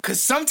'Cause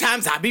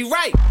sometimes I be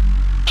right.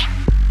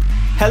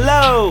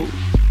 Hello.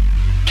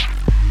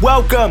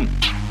 Welcome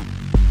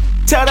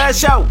to the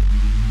show.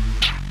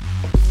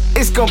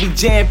 It's gonna be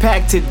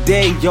jam-packed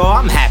today, y'all.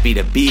 I'm happy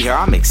to be here.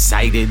 I'm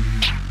excited.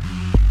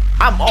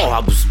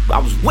 I was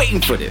waiting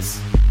for this.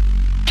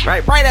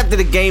 Right after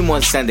the game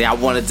on Sunday, I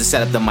wanted to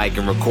set up the mic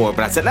and record,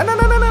 but I said, no.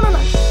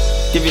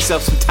 Give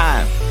yourself some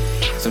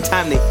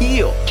time to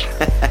heal,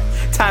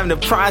 time to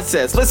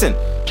process. Listen,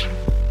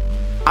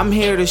 I'm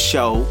here to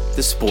show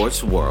the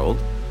sports world,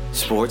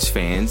 sports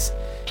fans,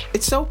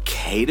 it's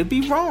okay to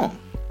be wrong.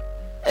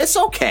 It's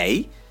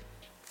okay.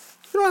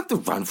 You don't have to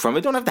run from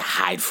it. Don't have to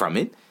hide from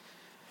it.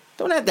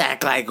 Don't have to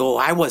act like, oh,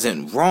 I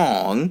wasn't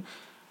wrong.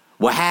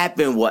 What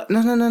happened? What?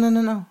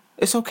 No.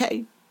 It's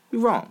okay.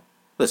 You're wrong.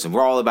 Listen,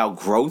 we're all about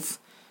growth,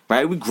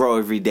 right? We grow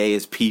every day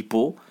as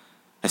people,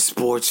 as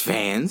sports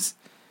fans,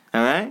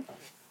 all right?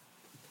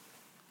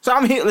 So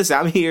I'm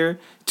here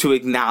to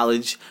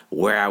acknowledge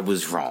where I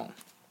was wrong,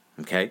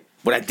 okay?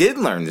 What I did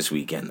learn this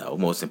weekend, though,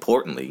 most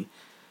importantly,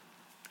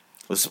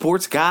 was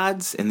sports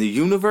gods in the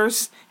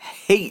universe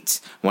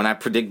hate when I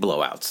predict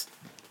blowouts.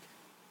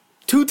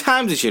 2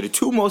 times this year, the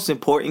 2 most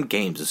important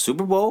games, the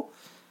Super Bowl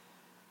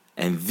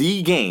and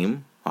the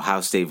game,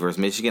 Ohio State versus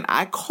Michigan,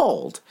 I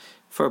called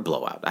for a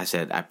blowout. I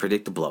said, I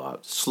predict a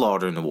blowout,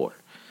 slaughter in the water.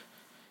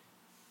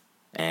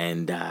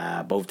 And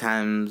both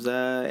times,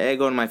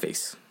 egg on my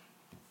face.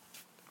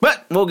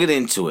 But we'll get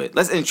into it.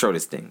 Let's intro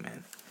this thing,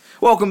 man.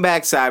 Welcome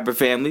back, Cyber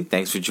Family.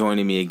 Thanks for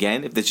joining me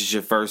again. If this is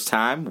your first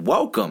time,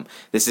 welcome.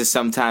 This is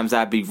Sometimes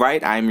I Be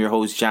Right. I am your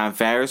host, John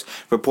Farris,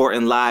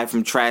 reporting live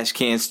from Trash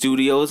Can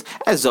Studios.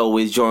 As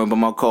always, joined by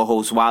my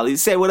co-host, Wally.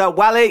 Say what up,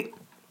 Wally?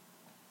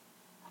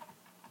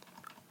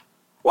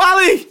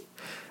 Wally!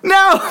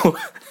 No!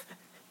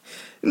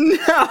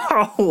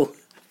 No!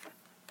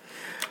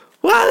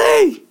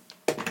 Wally!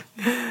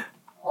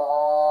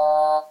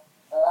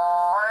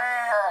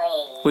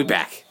 We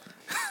back.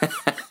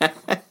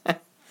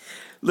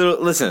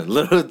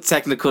 Little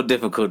technical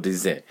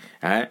difficulties there,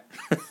 alright?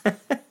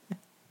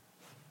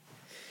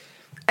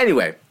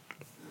 Anyway.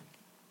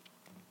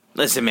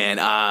 Listen, man,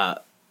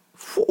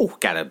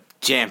 got a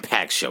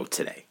jam-packed show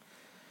today.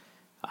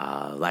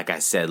 Like I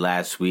said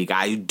last week,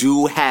 I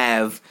do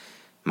have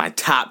my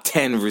top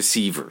 10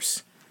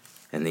 receivers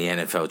in the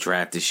NFL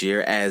draft this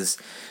year, as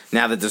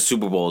now that the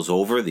Super Bowl is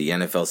over, the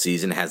NFL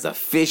season has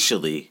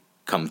officially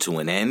come to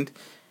an end,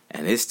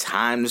 and it's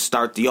time to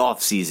start the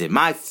offseason.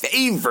 My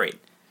favorite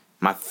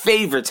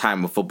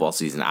time of football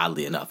season,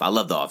 oddly enough. I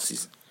love the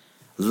offseason.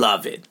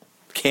 Love it.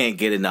 Can't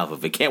get enough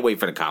of it. Can't wait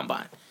for the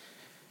combine.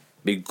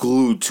 Be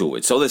glued to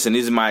it. So listen,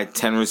 these are my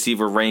 10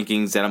 receiver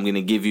rankings that I'm going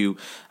to give you.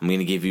 I'm going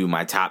to give you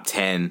my top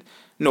 10.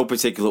 No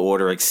particular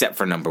order except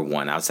for number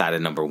 1. Outside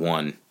of number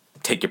 1,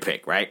 take your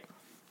pick, right?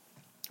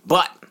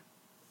 But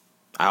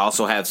I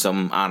also have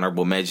some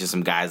honorable mentions,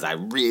 some guys I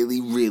really,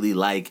 really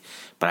like,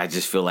 but I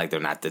just feel like they're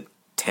not the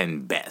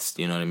 10 best.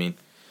 You know what I mean?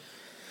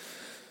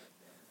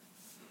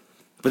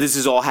 But this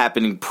is all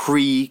happening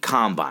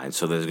pre-combine,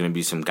 so there's going to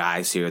be some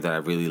guys here that I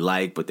really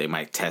like, but they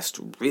might test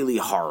really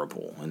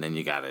horrible, and then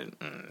you got to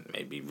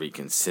maybe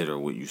reconsider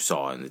what you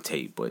saw in the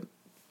tape. But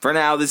for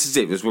now, this is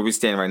it. This is where we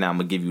stand right now. I'm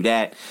going to give you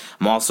that.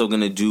 I'm also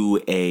going to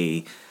do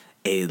a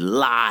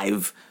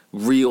live,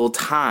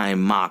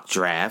 real-time mock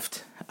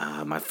draft.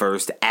 My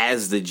first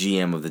as the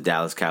GM of the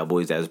Dallas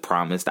Cowboys. As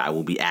promised, I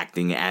will be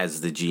acting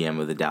as the GM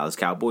of the Dallas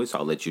Cowboys. So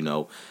I'll let you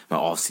know my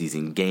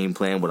off-season game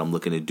plan, what I'm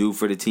looking to do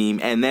for the team,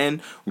 and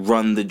then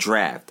run the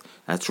draft.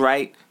 That's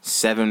right,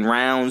 7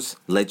 rounds.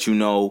 Let you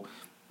know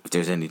if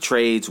there's any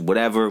trades,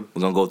 whatever.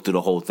 We're going to go through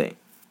the whole thing.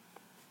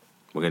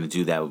 We're going to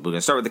do that. We're going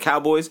to start with the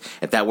Cowboys.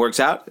 If that works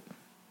out,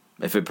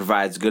 if it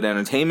provides good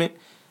entertainment,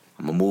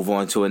 I'm going to move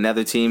on to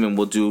another team, and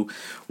we'll do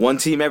one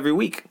team every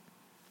week.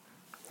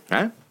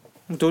 All right?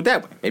 We'll do it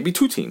that way. Maybe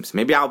 2 teams.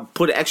 Maybe I'll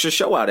put an extra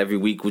show out every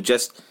week with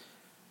just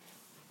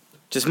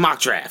mock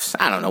drafts.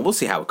 I don't know. We'll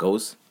see how it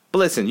goes. But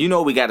listen, you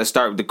know we got to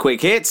start with the quick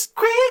hits.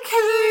 Quick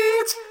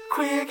hits.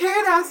 Quick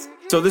hits.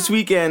 So this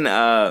weekend,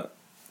 I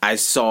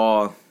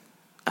saw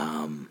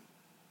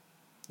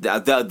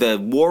the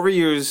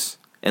Warriors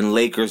and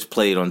Lakers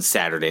played on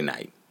Saturday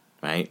night,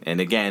 right? And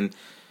again,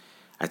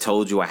 I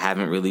told you I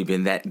haven't really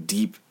been that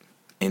deep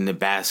into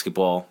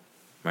basketball,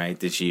 right,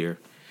 this year.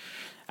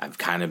 I've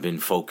kind of been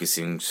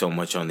focusing so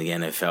much on the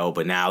NFL,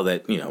 but now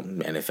that,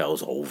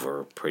 NFL's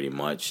over pretty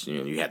much,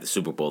 you had the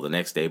Super Bowl the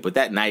next day, but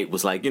that night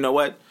was like, you know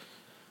what?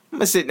 I'm going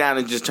to sit down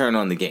and just turn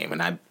on the game,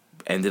 and I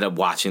ended up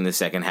watching the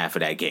second half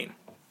of that game.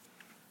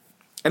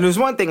 And there's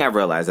one thing I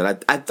realized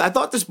that I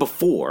thought this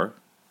before,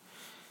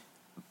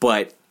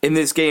 but in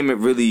this game, it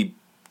really,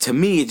 to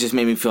me, it just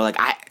made me feel like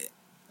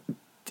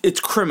it's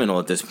criminal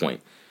at this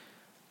point.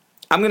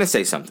 I'm going to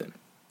say something,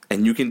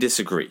 and you can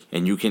disagree,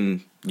 and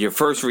your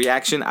first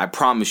reaction, I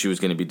promise you, is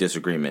going to be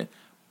disagreement.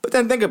 But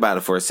then think about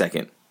it for a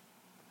second.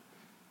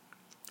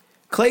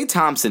 Klay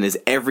Thompson is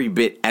every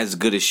bit as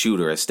good a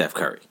shooter as Steph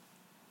Curry.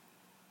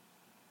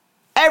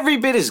 Every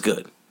bit as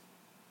good.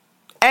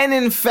 And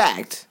in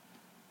fact,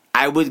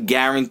 I would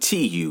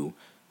guarantee you,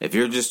 if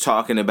you're just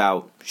talking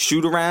about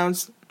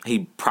shoot-arounds,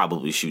 he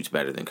probably shoots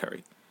better than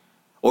Curry.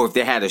 Or if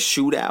they had a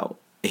shootout,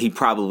 he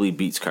probably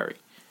beats Curry.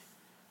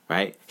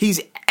 Right? He's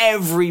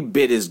every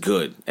bit as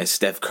good as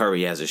Steph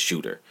Curry as a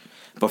shooter.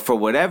 But for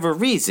whatever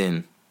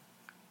reason,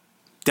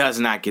 does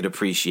not get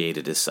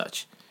appreciated as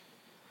such.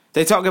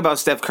 They talk about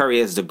Steph Curry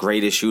as the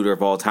greatest shooter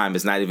of all time.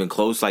 It's not even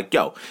close. Like,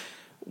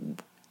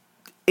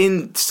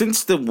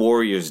 since the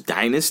Warriors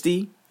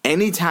dynasty,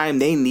 anytime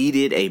they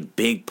needed a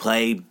big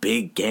play,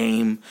 big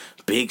game,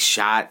 big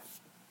shot,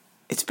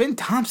 it's been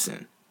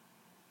Thompson.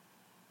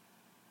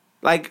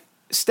 Like,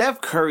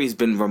 Steph Curry's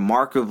been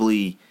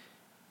remarkably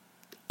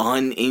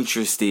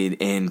uninterested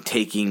in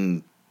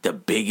taking the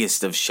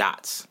biggest of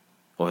shots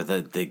or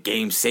the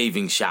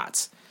game-saving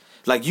shots.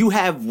 Like, you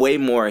have way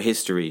more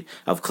history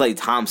of Klay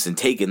Thompson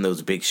taking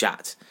those big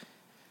shots.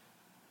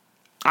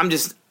 I'm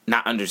just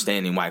not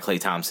understanding why Klay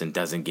Thompson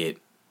doesn't get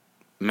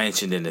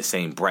mentioned in the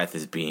same breath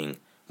as being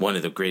one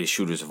of the greatest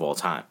shooters of all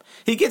time.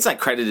 He gets, like,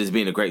 credit as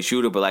being a great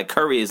shooter, but, like,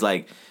 Curry is,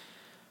 like,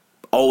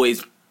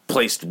 always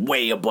placed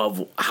way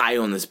above, high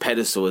on this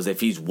pedestal as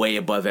if he's way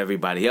above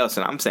everybody else.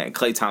 And I'm saying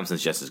Klay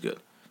Thompson's just as good.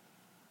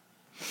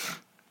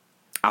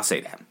 I'll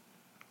say that.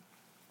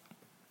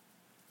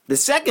 The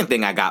second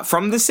thing I got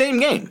from the same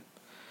game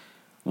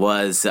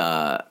was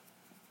I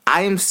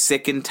am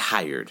sick and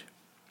tired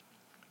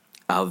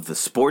of the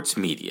sports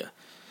media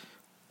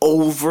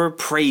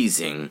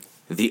overpraising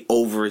the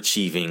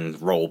overachieving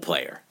role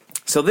player.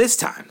 So this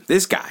time,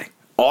 this guy,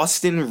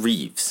 Austin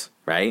Reeves,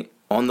 right,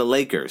 on the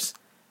Lakers,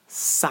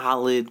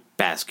 solid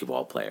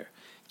basketball player.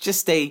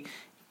 Just a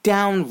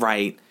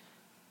downright,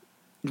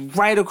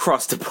 right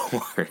across the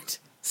board,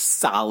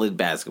 solid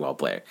basketball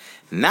player.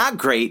 Not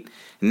great.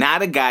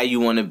 Not a guy you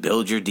want to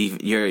build your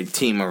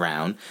team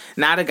around.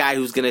 Not a guy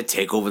who's going to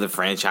take over the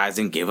franchise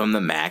and give him the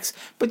max.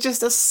 But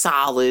just a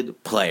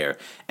solid player.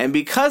 And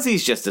because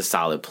he's just a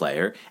solid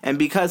player, and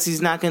because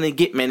he's not going to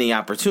get many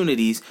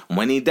opportunities,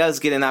 when he does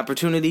get an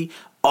opportunity,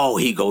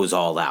 he goes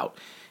all out.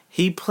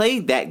 He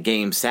played that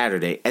game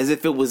Saturday as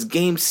if it was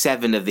Game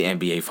 7 of the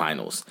NBA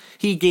Finals.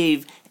 He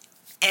gave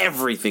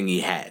everything he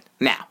had.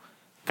 Now,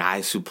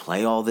 guys who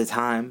play all the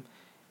time,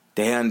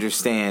 they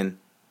understand,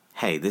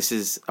 hey, this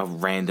is a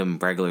random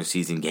regular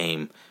season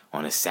game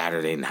on a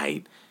Saturday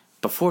night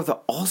before the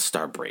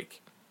All-Star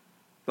break.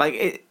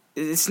 Like,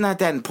 it's not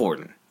that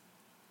important.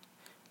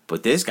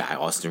 But this guy,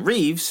 Austin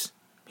Reeves,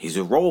 he's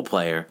a role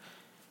player.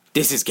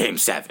 This is Game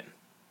 7.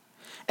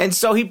 And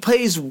so he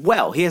plays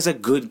well. He has a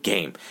good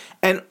game.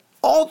 And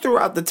all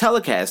throughout the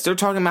telecast, they're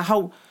talking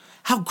about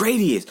how great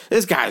he is.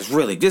 This guy's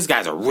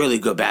a really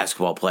good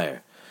basketball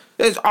player.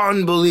 It's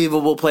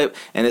unbelievable play.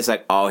 And it's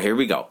like, here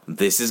we go.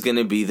 This is going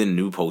to be the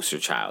new poster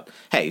child.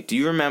 Hey, do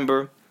you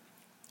remember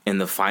in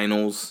the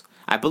finals,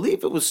 I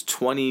believe it was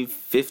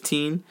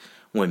 2015,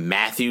 when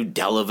Matthew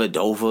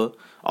Dellavedova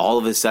all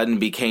of a sudden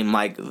became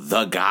like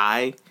the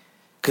guy?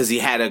 Because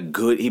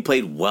he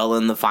played well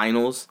in the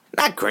finals.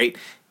 Not great.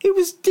 He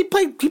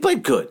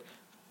played good.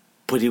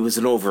 But he was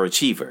an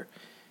overachiever.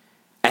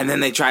 And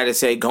then they try to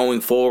say going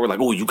forward, like,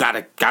 you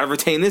gotta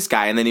retain this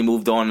guy. And then he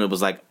moved on and it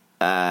was like,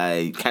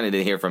 you kind of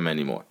didn't hear from him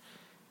anymore.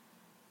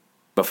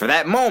 But for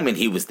that moment,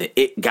 he was the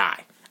it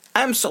guy.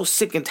 I'm so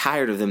sick and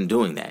tired of them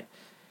doing that.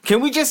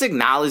 Can we just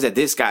acknowledge that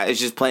this guy is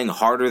just playing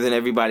harder than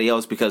everybody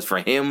else because for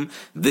him,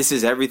 this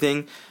is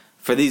everything?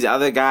 For these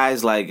other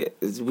guys, like,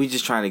 we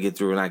just trying to get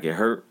through and not get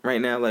hurt right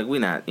now. Like, we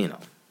not, You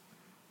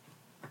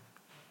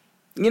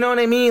know what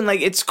I mean?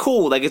 Like, it's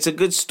cool. Like, it's a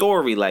good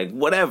story. Like,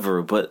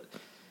 whatever. But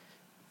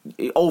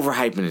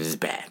overhyping it is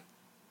bad.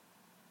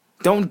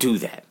 Don't do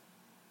that.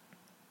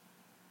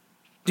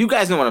 You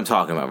guys know what I'm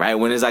talking about, right?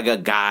 When it's like a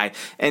guy,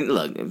 and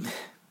look,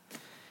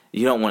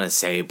 you don't want to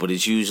say it, but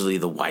it's usually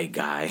the white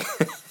guy.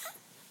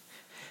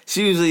 It's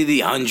usually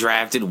the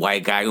undrafted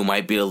white guy who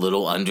might be a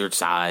little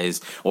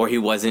undersized, or he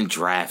wasn't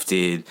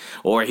drafted,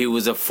 or he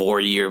was a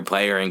 4-year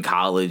player in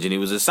college, and he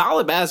was a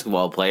solid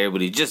basketball player,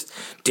 but he just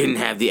didn't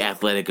have the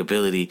athletic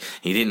ability.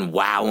 He didn't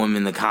wow him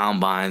in the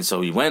combine,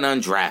 so he went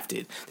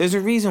undrafted. There's a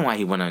reason why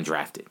he went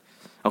undrafted.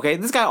 Okay?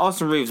 This guy,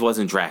 Austin Reeves,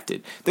 wasn't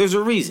drafted. There's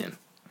a reason.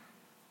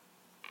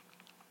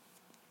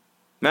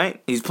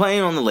 Right? He's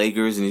playing on the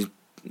Lakers, and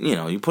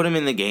you put him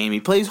in the game. He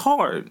plays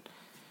hard.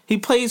 He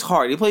plays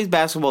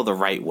basketball the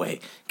right way.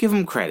 Give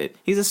him credit.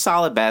 He's a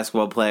solid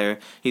basketball player.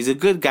 He's a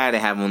good guy to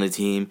have on the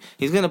team.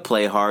 He's going to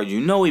play hard.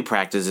 You know he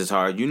practices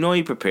hard. You know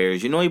he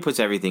prepares. You know he puts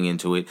everything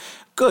into it.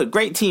 Good.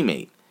 Great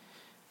teammate.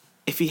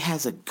 If he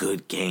has a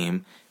good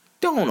game,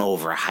 don't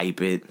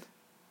overhype it.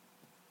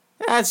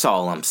 That's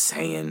all I'm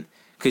saying.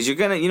 Because you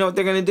know what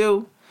they're going to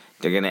do?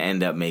 They're going to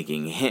end up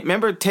making him.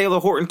 Remember Taylor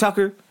Horton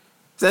Tucker?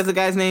 Is that the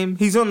guy's name?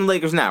 He's on the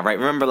Lakers now, right?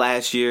 Remember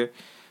last year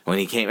when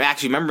he came?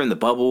 Actually, remember in the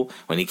bubble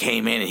when he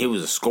came in and he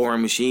was a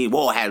scoring machine?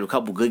 Wall had a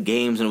couple good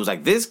games and it was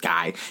like, this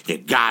guy, you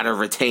gotta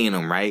retain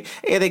him, right?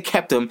 Yeah, they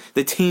kept him.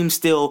 The team's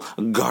still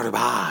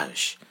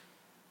garbage.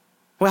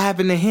 What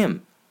happened to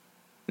him?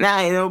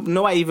 Now,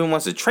 nobody even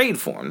wants to trade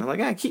for him. They're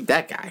like, keep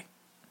that guy.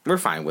 We're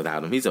fine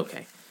without him. He's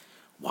okay.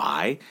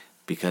 Why?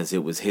 because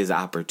it was his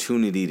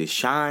opportunity to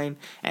shine,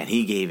 and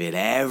he gave it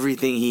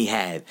everything he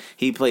had.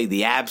 He played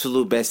the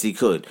absolute best he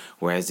could.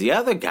 Whereas the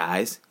other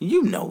guys,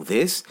 you know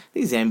this,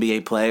 these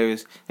NBA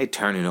players, they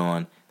turn it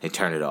on, they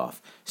turn it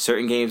off.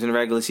 Certain games in the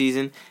regular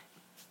season,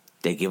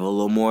 they give a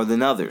little more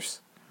than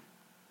others.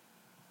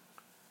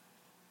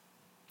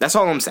 That's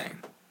all I'm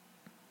saying.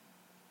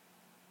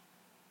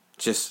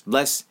 Just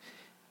less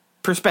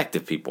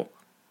perspective, people.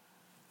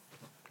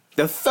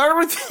 The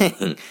third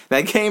thing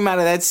that came out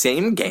of that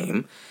same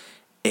game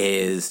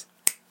is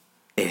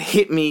it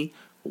hit me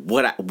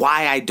why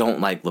I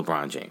don't like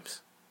LeBron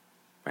James.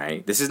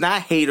 Right? This is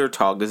not hater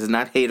talk. This is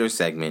not hater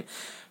segment.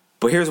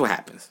 But here's what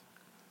happens.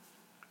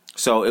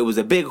 So it was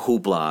a big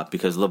hoopla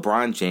because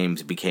LeBron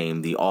James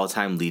became the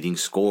all-time leading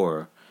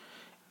scorer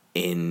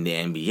in the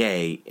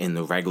NBA in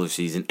the regular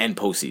season and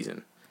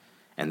postseason.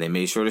 And they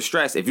made sure to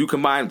stress, if you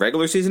combine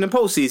regular season and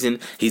postseason,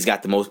 he's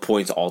got the most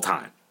points all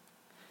time.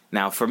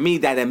 Now, for me,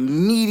 that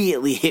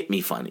immediately hit me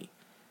funny.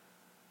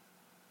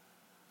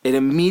 It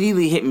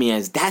immediately hit me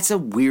as, that's a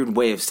weird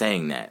way of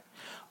saying that.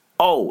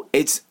 Oh,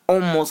 it's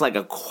almost like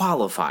a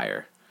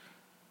qualifier.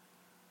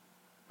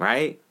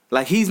 Right?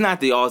 Like, he's not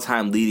the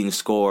all-time leading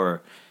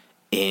scorer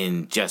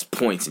in just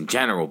points in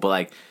general, but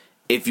like,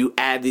 if you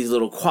add these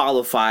little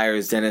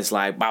qualifiers, then it's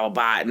like, blah,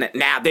 blah, blah.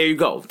 Now, there you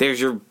go. There's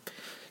your...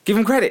 Give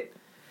him credit.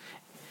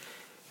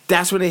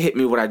 That's when it hit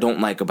me what I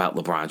don't like about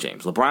LeBron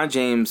James. LeBron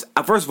James,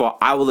 first of all,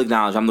 I will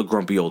acknowledge I'm the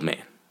grumpy old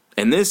man.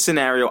 In this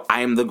scenario,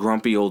 I am the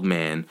grumpy old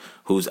man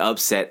who's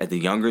upset at the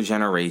younger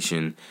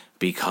generation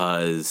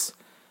because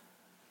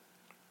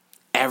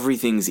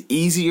everything's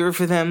easier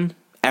for them.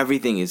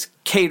 Everything is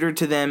catered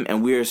to them,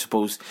 and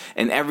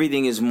and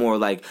everything is more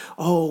like,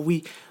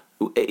 oh,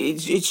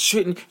 it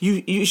shouldn't,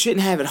 you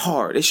shouldn't have it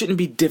hard. It shouldn't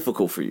be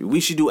difficult for you. We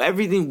should do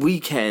everything we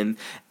can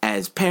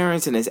as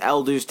parents and as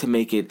elders to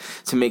make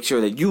sure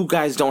that you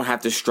guys don't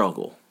have to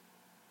struggle,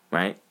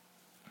 right?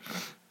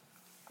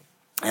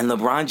 And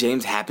LeBron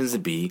James happens to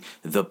be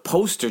the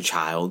poster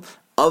child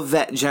of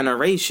that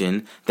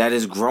generation that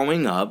is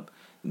growing up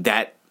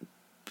that,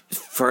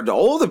 for the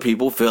older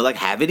people, feel like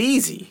have it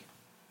easy,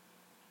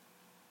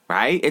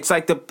 right? It's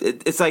like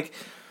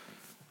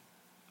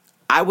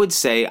I would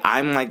say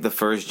I'm like the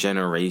first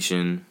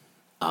generation.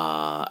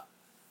 I'm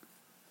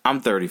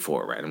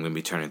 34, right? I'm going to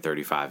be turning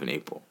 35 in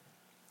April.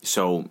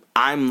 So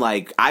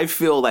I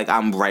feel like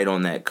I'm right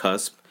on that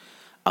cusp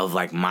of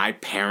like my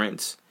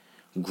parents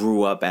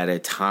grew up at a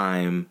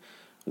time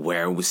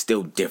where it was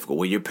still difficult,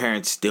 where your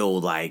parents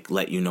still like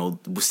let you know,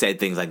 said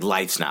things like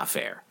life's not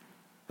fair.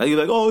 Like you're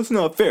like, oh, it's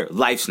not fair.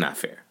 Life's not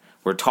fair.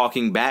 We're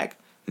talking back.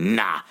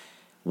 Nah.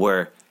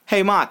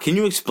 Hey, Ma, can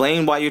you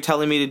explain why you're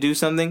telling me to do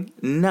something?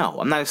 No,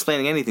 I'm not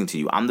explaining anything to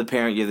you. I'm the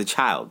parent, you're the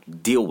child.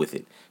 Deal with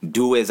it.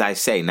 Do as I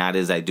say, not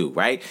as I do,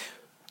 right?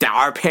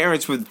 Our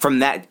parents were from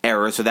that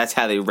era, so that's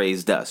how they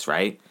raised us,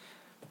 right?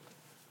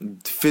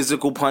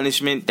 Physical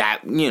punishment,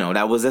 that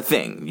was a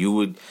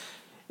thing.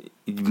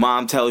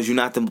 Mom tells you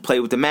not to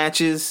play with the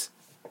matches.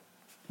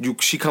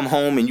 She come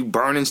home and you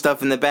burning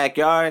stuff in the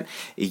backyard.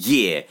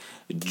 Yeah,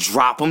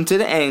 drop them to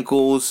the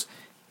ankles.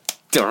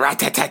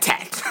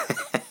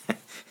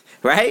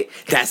 Right?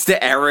 That's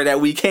the era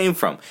that we came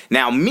from.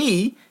 Now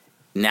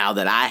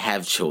that I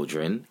have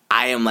children,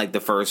 I am like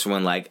the first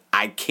one, like,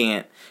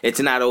 it's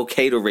not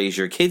okay to raise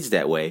your kids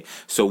that way.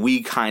 So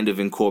we kind of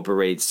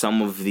incorporate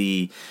some of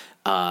the,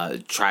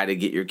 try to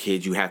get your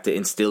kids, you have to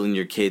instill in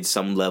your kids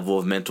some level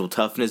of mental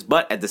toughness.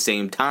 But at the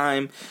same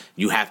time,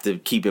 you have to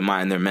keep in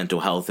mind their mental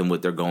health and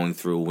what they're going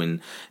through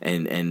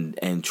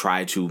and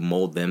try to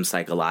mold them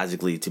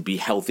psychologically to be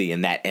healthy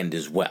in that end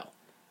as well.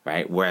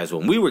 Right? Whereas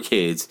when we were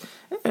kids,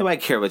 nobody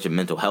cared about your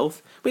mental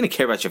health. We didn't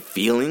care about your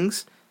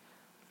feelings.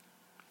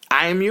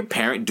 I am your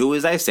parent. Do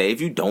as I say. If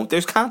you don't,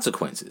 there's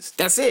consequences.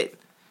 That's it.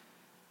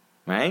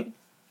 Right?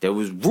 There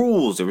was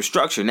rules. There was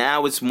structure.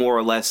 Now it's more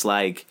or less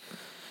like,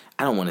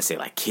 I don't want to say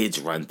like kids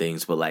run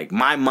things, but like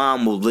my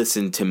mom will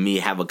listen to me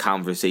have a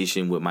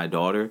conversation with my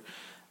daughter.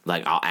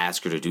 Like I'll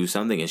ask her to do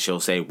something and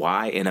she'll say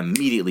why. And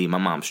immediately my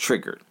mom's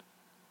triggered.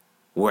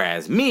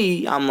 Whereas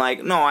me, I'm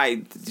like,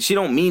 no, she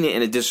don't mean it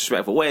in a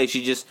disrespectful way.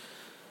 She just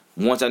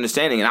wants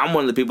understanding. And I'm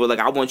one of the people like,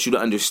 I want you to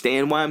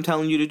understand why I'm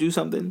telling you to do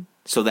something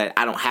so that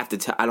I don't have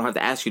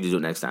to ask you to do it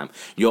next time.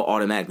 You'll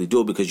automatically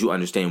do it because you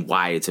understand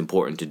why it's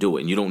important to do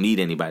it. And you don't need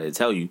anybody to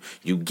tell you.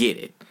 You get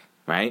it,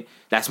 right?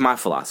 That's my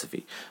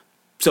philosophy.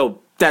 So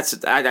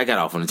I got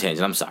off on a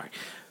tangent. I'm sorry.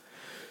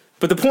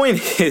 But the point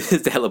is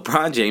that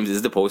LeBron James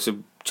is the poster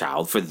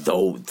child for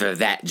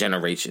that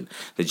generation,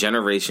 the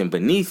generation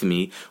beneath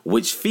me,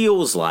 which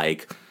feels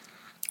like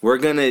we're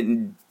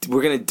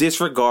gonna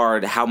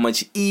disregard how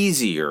much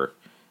easier,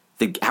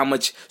 how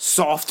much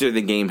softer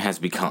the game has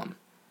become,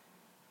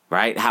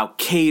 right? How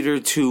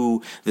catered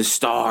to the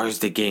stars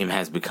the game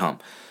has become.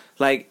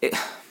 Like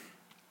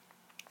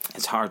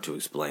it's hard to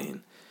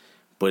explain,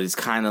 but it's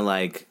kind of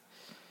like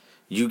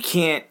you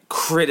can't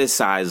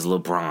criticize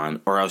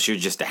LeBron or else you're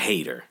just a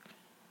hater.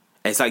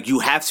 It's like you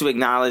have to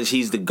acknowledge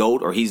he's the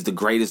GOAT, or he's the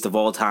greatest of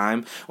all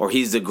time, or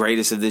he's the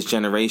greatest of this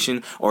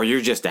generation, or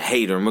you're just a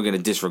hater and we're going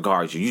to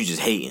disregard you. You're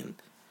just hating.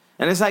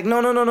 And it's like,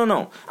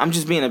 no. I'm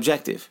just being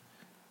objective.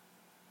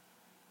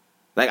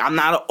 Like, I'm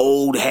not an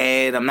old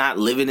head. I'm not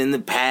living in the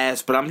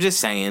past, but I'm just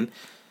saying,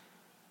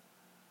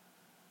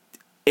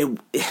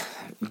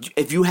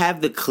 if you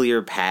have the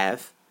clear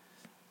path,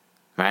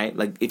 right?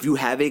 Like, if you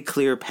have a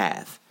clear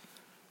path,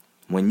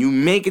 when you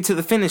make it to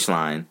the finish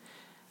line,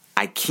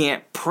 I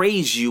can't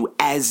praise you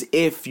as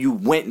if you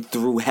went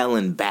through hell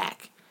and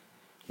back.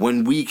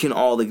 When we can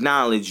all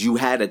acknowledge you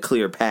had a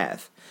clear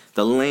path.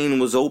 The lane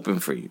was open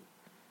for you.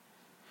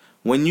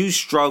 When you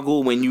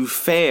struggle, when you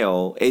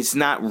fail, it's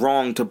not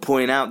wrong to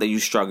point out that you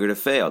struggled or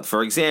failed.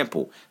 For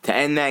example, to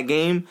end that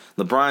game,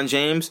 LeBron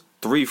James,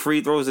 3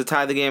 free throws to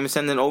tie the game and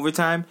send it in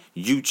overtime,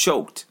 you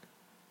choked.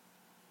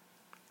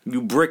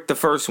 You bricked the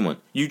first one.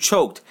 You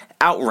choked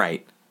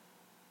outright.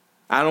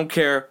 I don't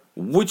care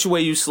which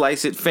way you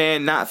slice it,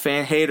 fan, not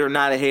fan, hater,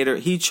 not a hater,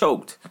 he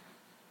choked.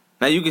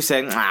 Now you can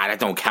say, that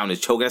don't count as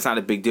choking, that's not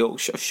a big deal.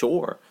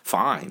 Sure,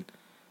 fine.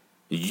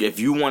 If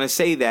you want to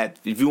say that,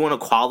 if you want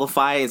to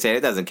qualify and say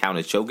that doesn't count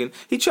as choking,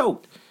 he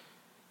choked.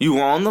 You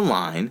were on the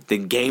line, the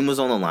game was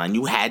on the line,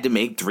 you had to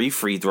make 3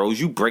 free throws,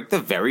 you bricked the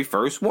very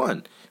first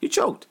one. You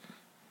choked.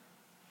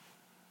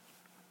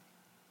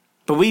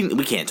 But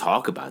we can't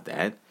talk about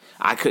that.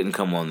 I couldn't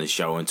come on the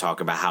show and talk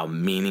about how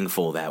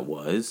meaningful that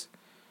was.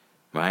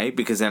 Right?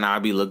 Because then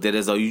I'd be looked at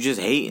as though you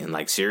just hating.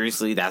 Like,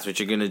 seriously, that's what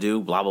you're going to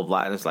do? Blah, blah,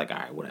 blah. And it's like, all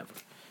right, whatever.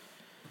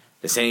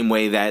 The same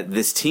way that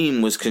this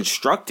team was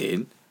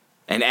constructed,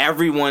 and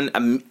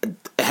everyone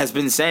has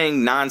been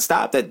saying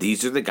nonstop that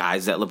these are the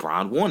guys that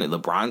LeBron wanted.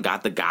 LeBron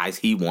got the guys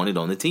he wanted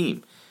on the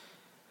team.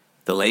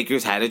 The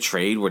Lakers had a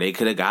trade where they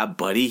could have got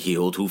Buddy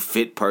Hield, who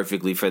fit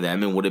perfectly for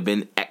them and would have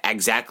been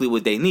exactly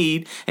what they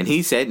need. And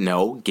he said,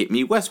 no, get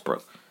me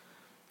Westbrook.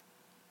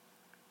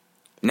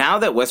 Now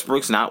that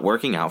Westbrook's not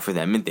working out for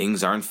them and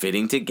things aren't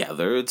fitting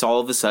together, it's all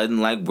of a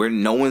sudden like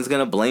no one's going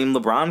to blame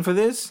LeBron for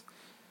this.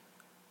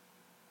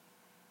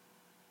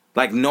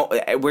 Like, no,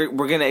 we're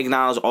going to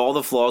acknowledge all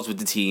the flaws with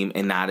the team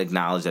and not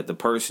acknowledge that the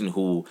person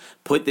who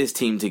put this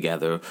team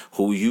together,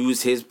 who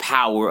used his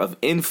power of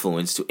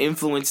influence to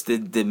influence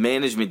the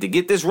management to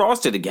get this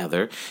roster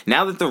together,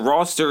 now that the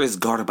roster is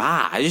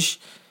garbage,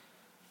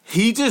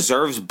 he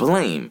deserves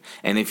blame.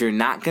 And if you're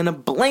not going to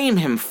blame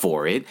him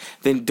for it,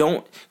 then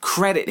don't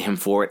credit him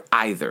for it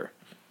either.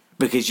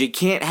 Because you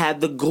can't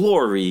have the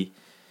glory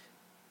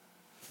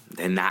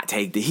and not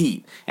take the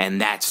heat. And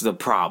that's the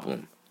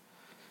problem.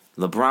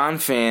 LeBron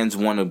fans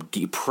want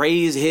to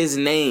praise his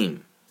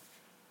name.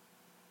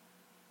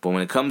 But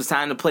when it comes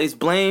time to place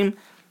blame,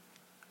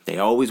 they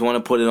always want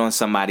to put it on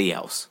somebody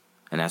else.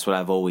 And that's what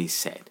I've always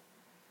said.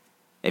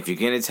 If you're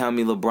going to tell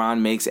me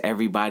LeBron makes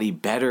everybody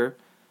better,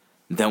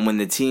 then when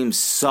the team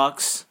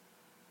sucks,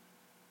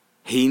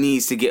 he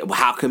needs to get...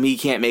 How come he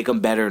can't make them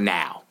better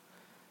now?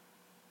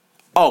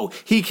 Oh,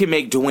 he can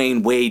make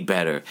Dwayne Wade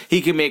better.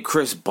 He can make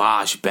Chris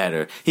Bosh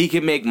better. He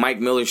can make Mike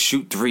Miller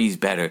shoot threes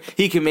better.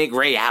 He can make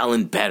Ray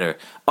Allen better.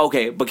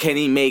 Okay, but can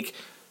he make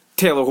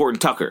Taylor Horton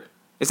Tucker?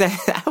 Is that?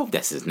 I hope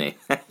that's his name.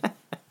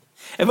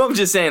 If I'm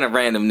just saying a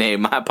random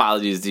name, my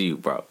apologies to you,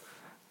 bro.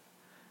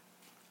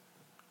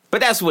 But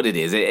that's what it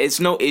is.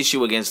 It's no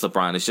issue against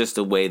LeBron. It's just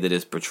the way that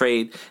it's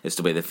portrayed. It's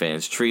the way the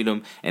fans treat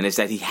him. And it's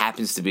that he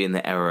happens to be in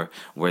the era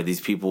where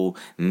these people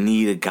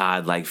need a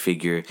godlike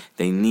figure.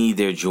 They need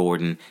their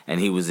Jordan. And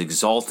he was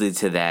exalted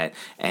to that.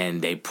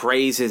 And they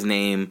praise his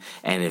name.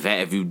 And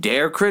if you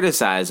dare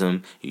criticize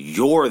him,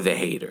 you're the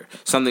hater.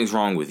 Something's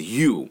wrong with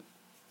you.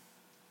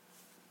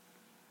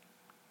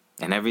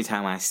 And every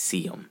time I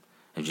see him,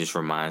 it just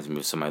reminds me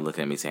of somebody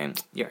looking at me saying,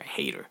 you're a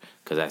hater.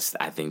 Because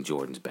I think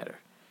Jordan's better.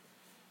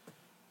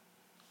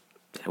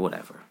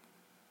 Whatever.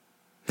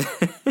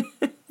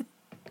 The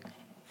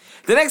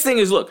next thing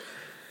is, look,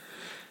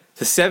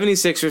 the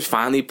 76ers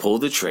finally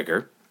pulled the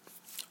trigger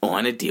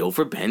on a deal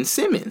for Ben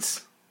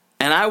Simmons.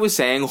 And I was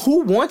saying,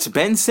 who wants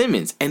Ben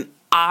Simmons? And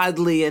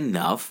oddly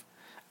enough,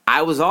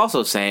 I was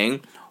also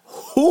saying,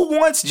 who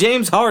wants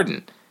James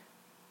Harden?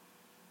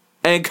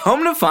 And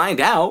come to find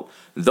out,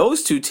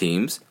 those two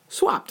teams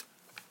swapped.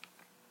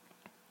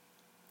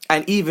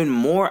 And even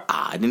more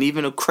odd, and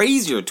even a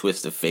crazier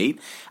twist of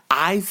fate,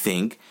 I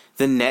think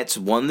the Nets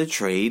won the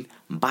trade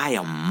by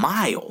a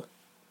mile.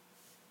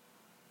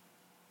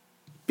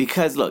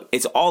 Because, look,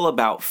 it's all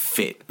about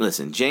fit.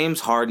 Listen,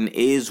 James Harden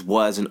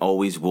was, and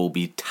always will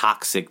be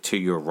toxic to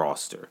your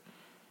roster.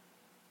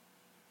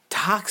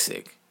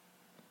 Toxic.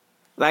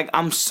 Like,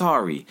 I'm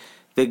sorry.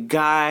 The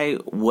guy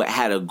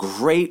had a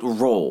great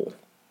role,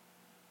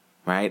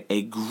 right?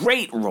 A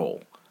great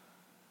role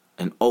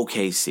in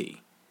OKC.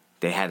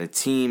 They had a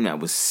team that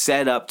was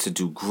set up to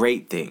do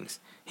great things.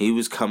 He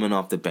was coming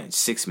off the bench,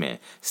 6-man,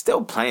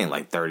 still playing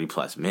like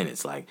 30-plus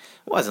minutes. Like,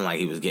 it wasn't like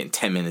he was getting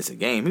 10 minutes a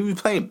game. He was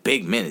playing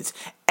big minutes.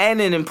 And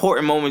in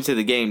important moments of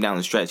the game down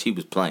the stretch, he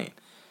was playing.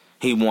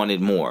 He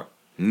wanted more.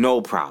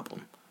 No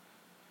problem.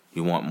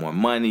 You want more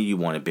money. You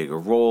want a bigger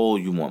role.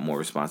 You want more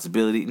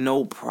responsibility.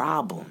 No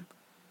problem.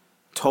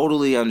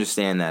 Totally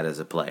understand that as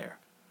a player.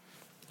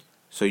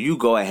 So you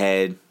go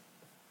ahead,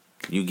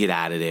 you get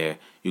out of there,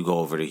 you go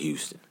over to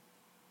Houston,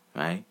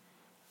 right?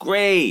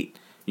 Great.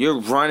 You're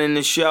running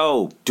the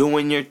show,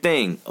 doing your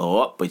thing.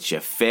 Oh, but you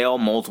fail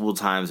multiple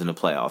times in the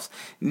playoffs.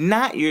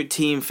 Not your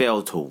team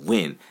failed to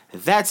win.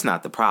 That's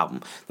not the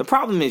problem. The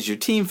problem is your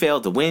team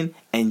failed to win,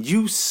 and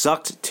you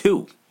sucked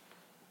too.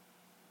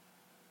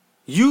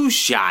 You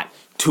shot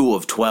 2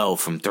 of 12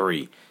 from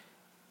 3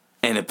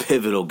 in a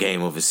pivotal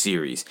game of a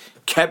series.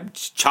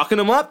 Kept chucking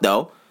them up,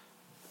 though.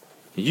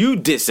 You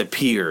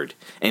disappeared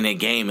in a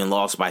game and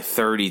lost by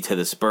 30 to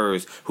the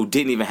Spurs, who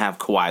didn't even have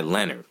Kawhi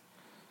Leonard.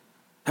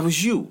 That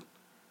was you.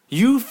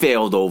 You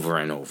failed over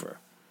and over.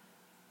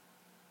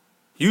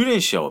 You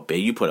didn't show up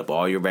big. You put up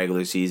all your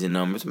regular season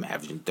numbers. I'm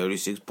averaging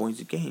 36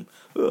 points a game.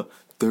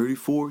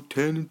 34,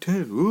 10, and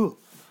 10.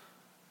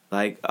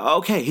 Like,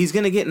 okay, he's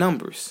going to get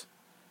numbers.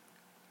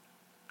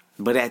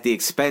 But at the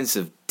expense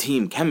of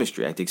team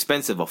chemistry, at the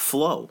expense of a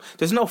flow.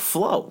 There's no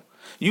flow.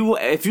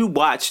 If you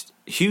watched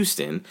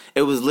Houston,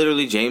 it was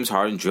literally James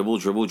Harden, dribble,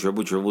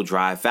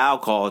 drive, foul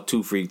call,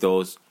 2 free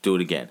throws, do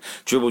it again.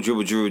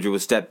 Dribble,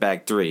 step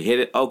back 3, hit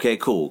it, okay,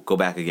 cool, go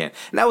back again.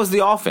 And that was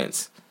the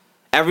offense.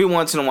 Every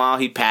once in a while,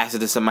 he'd pass it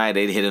to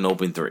somebody, they'd hit an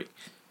open 3.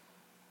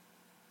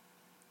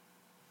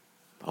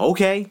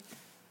 Okay,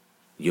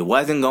 you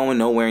wasn't going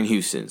nowhere in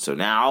Houston, so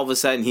now all of a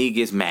sudden he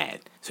gets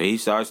mad. So he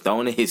starts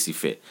throwing a hissy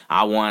fit.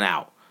 I want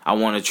out. I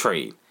want to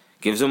trade.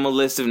 Gives him a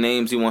list of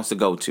names he wants to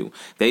go to.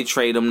 They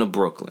trade him to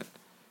Brooklyn.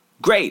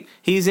 Great.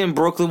 He's in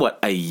Brooklyn,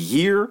 a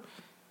year?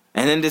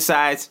 And then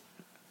decides,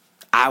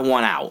 I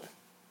want out.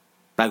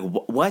 Like,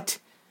 what?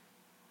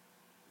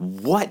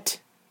 What?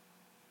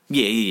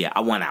 Yeah, I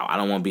want out. I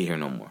don't want to be here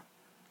no more.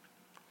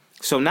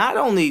 So not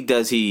only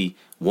does he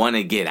want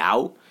to get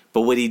out,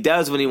 but what he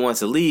does when he wants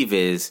to leave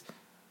is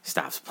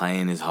stops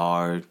playing as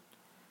hard,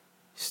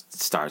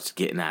 starts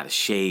getting out of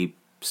shape,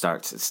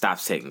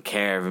 stops taking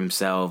care of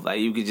himself.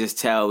 Like, you could just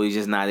tell he's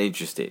just not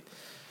interested.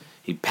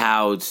 He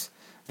pouts,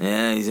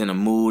 and he's in a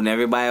mood, and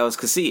everybody else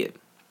could see it.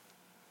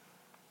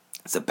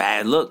 It's a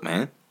bad look,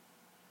 man.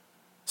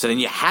 So then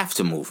you have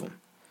to move him.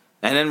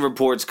 And then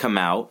reports come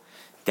out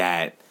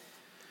that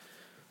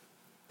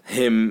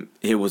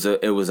it was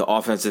an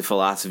offensive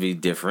philosophy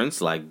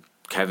difference. Like,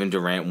 Kevin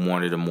Durant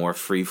wanted a more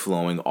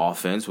free-flowing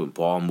offense with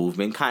ball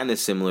movement, kind of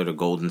similar to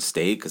Golden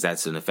State, because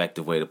that's an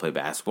effective way to play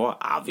basketball,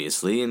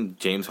 obviously, and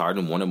James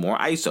Harden wanted more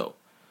ISO.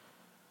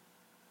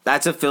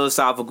 That's a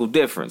philosophical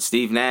difference.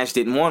 Steve Nash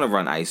didn't want to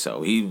run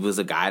ISO. He was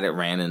a guy that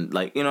ran and,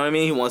 you know what I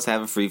mean? He wants to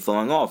have a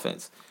free-flowing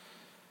offense.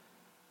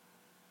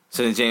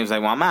 So then James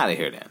like, well, I'm out of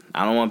here then.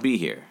 I don't want to be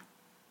here.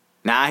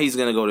 Now he's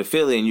going to go to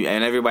Philly,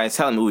 and everybody's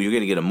telling me, ooh, you're going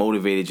to get a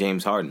motivated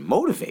James Harden.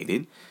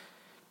 Motivated?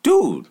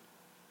 Dude.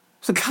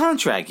 It's a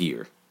contract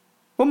year.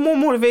 What more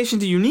motivation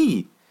do you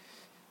need?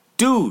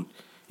 Dude,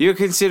 you're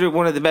considered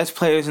one of the best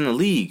players in the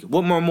league.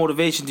 What more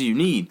motivation do you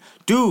need?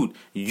 Dude,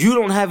 you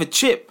don't have a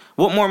chip.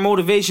 What more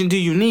motivation do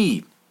you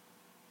need?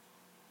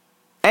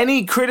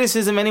 Any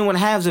criticism anyone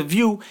has of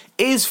you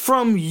is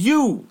from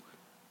you.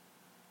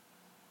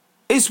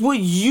 It's what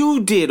you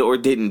did or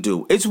didn't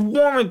do. It's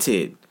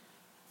warranted.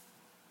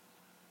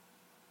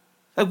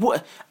 Like,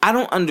 what? I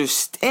don't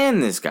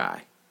understand this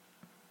guy.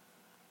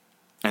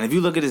 And if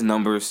you look at his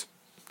numbers,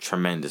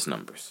 tremendous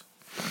numbers.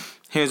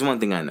 Here's one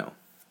thing I know.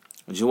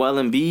 Joel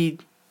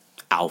Embiid,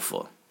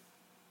 alpha.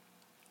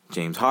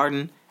 James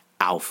Harden,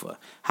 alpha.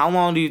 How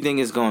long do you think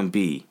it's going to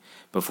be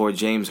before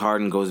James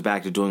Harden goes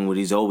back to doing what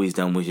he's always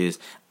done, which is,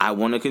 I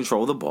want to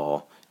control the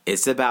ball.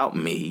 It's about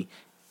me.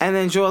 And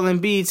then Joel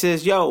Embiid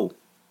says, yo,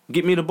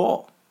 get me the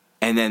ball.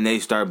 And then they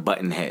start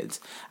butting heads.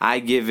 I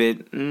give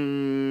it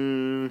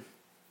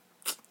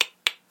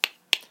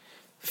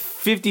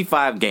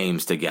 55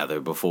 games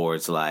together before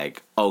it's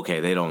like, okay,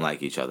 they don't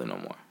like each other no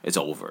more. It's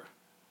over.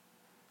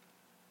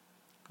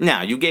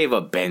 Now, you gave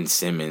up Ben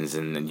Simmons,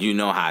 and you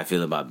know how I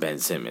feel about Ben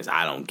Simmons.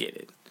 I don't get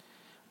it.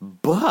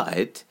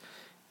 But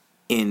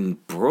in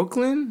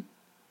Brooklyn,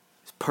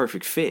 it's a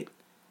perfect fit.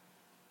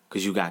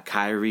 Because you got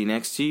Kyrie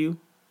next to you,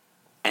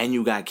 and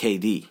you got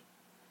KD.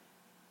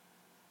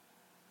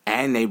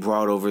 And they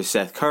brought over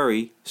Seth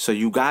Curry, so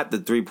you got the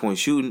three-point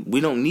shooting. We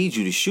don't need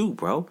you to shoot,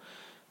 bro.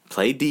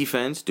 Play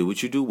defense, do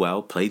what you do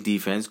well. Play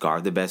defense,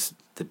 guard the best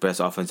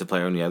offensive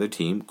player on the other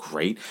team.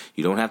 Great.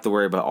 You don't have to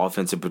worry about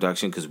offensive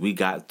production because we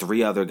got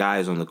 3 other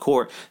guys on the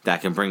court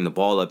that can bring the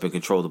ball up and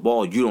control the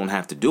ball. You don't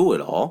have to do it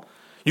all.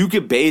 You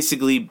could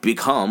basically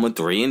become a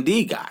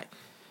 3-and-D guy.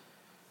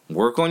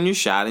 Work on your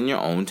shot in your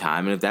own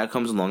time, and if that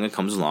comes along, it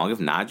comes along. If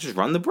not, just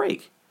run the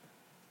break.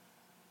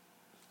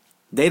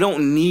 They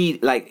don't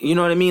need, you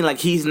know what I mean? Like,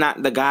 he's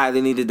not the guy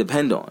they need to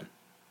depend on.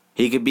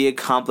 He could be a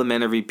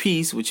complementary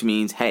piece, which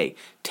means, hey,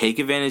 take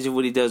advantage of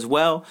what he does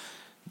well.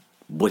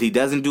 What he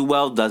doesn't do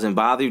well doesn't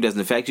bother you,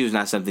 doesn't affect you, is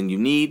not something you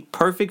need.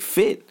 Perfect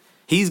fit.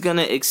 He's going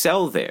to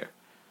excel there.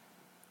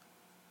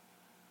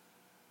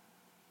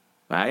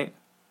 Right?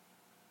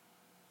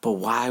 But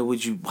why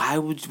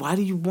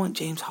do you want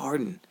James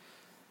Harden?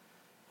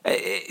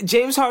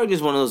 James Harden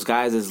is one of those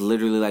guys that's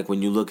literally like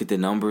when you look at the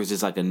numbers,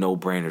 it's like a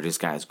no-brainer. This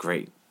guy's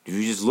great. If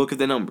you just look at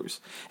the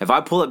numbers. If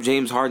I pull up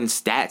James Harden's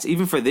stats,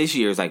 even for this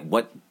year, it's like,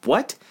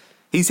 what?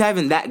 He's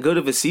having that good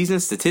of a season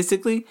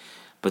statistically?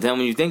 But then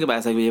when you think about it,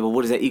 it's like, yeah, but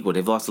what does that equal?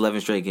 They've lost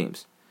 11 straight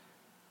games.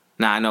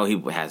 Now, I know he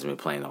hasn't been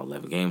playing all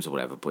 11 games or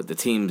whatever, but the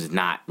team's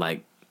not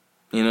like,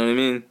 you know what I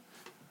mean?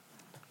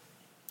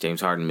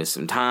 James Harden missed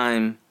some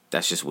time.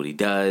 That's just what he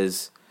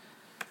does.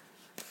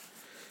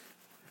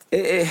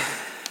 I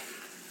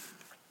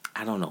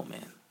don't know,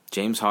 man.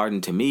 James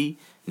Harden, to me,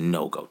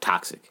 no-go.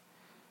 Toxic.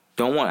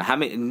 Don't want it.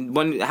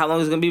 How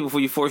long is it going to be before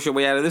you force your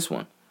way out of this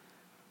one?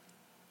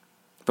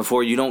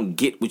 Before you don't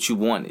get what you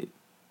wanted.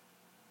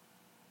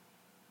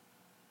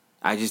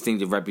 I just think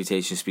the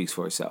reputation speaks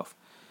for itself.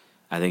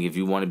 I think if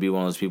you want to be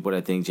one of those people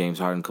that think James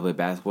Harden can play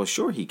basketball,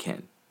 sure he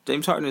can.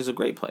 James Harden is a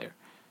great player.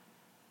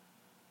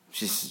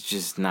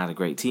 Just not a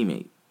great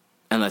teammate.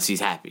 Unless he's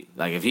happy.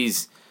 Like, if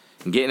he's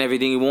getting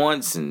everything he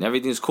wants and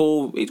everything's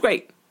cool, he's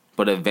great.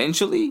 But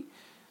eventually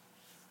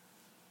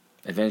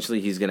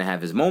he's going to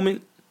have his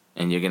moment,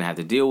 and you're going to have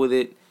to deal with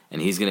it,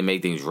 and he's going to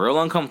make things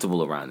real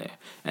uncomfortable around there.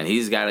 And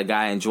he's got a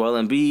guy in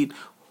Joel Embiid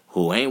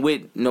who ain't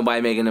with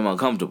nobody making him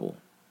uncomfortable.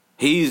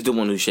 He's the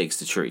one who shakes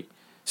the tree.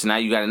 So now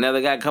you got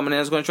another guy coming in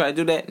that's going to try to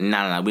do that?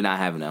 No, we're not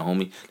having that,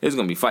 homie. There's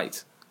going to be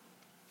fights.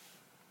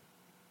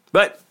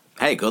 But,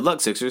 hey, good luck,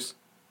 Sixers.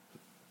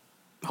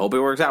 Hope it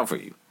works out for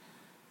you.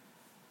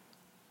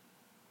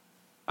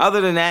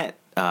 Other than that,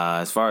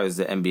 as far as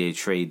the NBA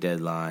trade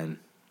deadline,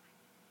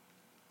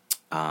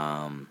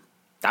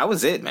 that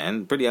was it,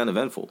 man. Pretty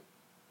uneventful.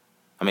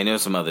 I mean, there were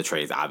some other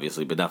trades,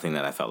 obviously, but nothing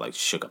that I felt like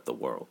shook up the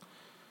world.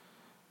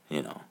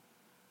 You know.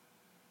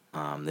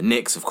 The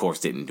Knicks, of course,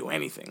 didn't do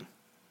anything.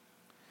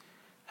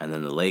 And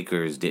then the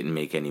Lakers didn't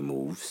make any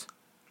moves.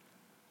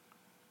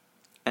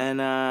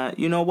 And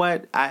you know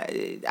what?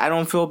 I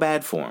don't feel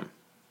bad for them.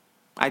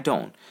 I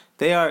don't.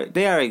 They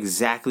are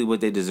exactly what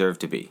they deserve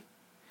to be.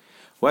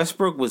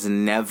 Westbrook was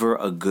never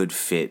a good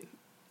fit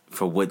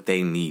for what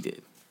they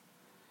needed.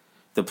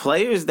 The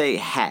players they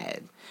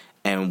had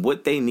and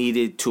what they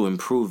needed to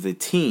improve the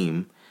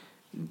team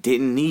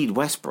didn't need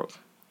Westbrook.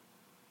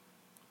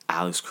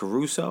 Alex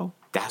Caruso,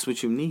 that's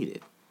what you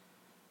needed.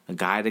 A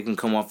guy that can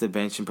come off the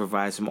bench and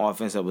provide some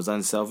offense that was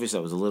unselfish,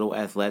 that was a little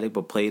athletic,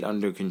 but played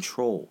under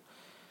control.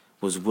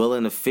 Was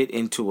willing to fit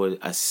into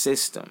a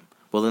system.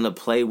 Willing to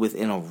play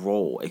within a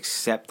role,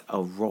 accept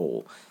a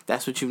role.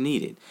 That's what you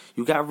needed.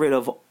 You got rid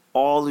of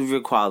all of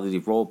your quality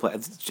role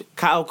players.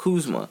 Kyle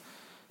Kuzma,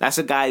 that's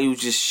a guy who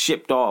just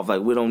shipped off.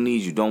 Like, we don't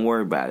need you. Don't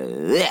worry about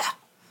it. Yeah.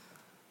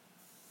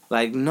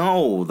 Like,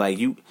 no. Like,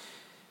 you.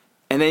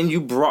 And then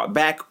you brought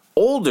back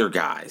older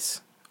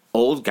guys.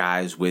 Old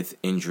guys with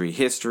injury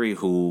history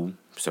who,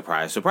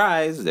 surprise,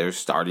 surprise, they're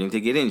starting to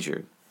get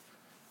injured.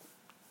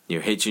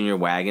 You're hitching your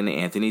wagon to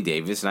Anthony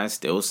Davis, and I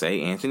still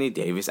say Anthony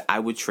Davis, I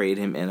would trade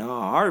him in a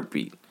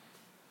heartbeat.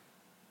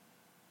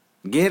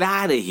 Get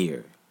out of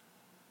here.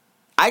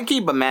 I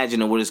keep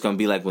imagining what it's going to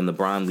be like when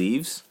LeBron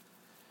leaves.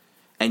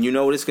 And you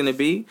know what it's going to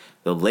be?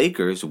 The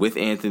Lakers with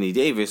Anthony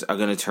Davis are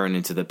going to turn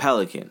into the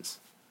Pelicans.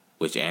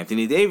 Which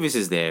Anthony Davis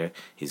is there.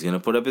 He's going to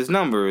put up his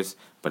numbers,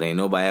 but ain't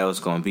nobody else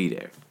going to be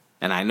there.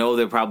 And I know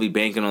they're probably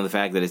banking on the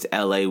fact that it's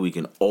LA. We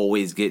can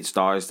always get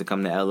stars to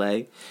come to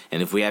LA.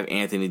 And if we have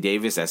Anthony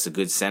Davis, that's a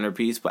good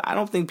centerpiece. But I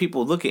don't think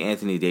people look at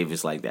Anthony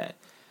Davis like that.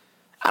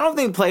 I don't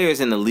think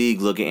players in the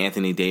league look at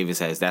Anthony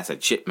Davis as that's a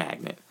chip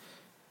magnet.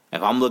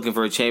 If I'm looking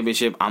for a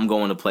championship, I'm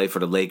going to play for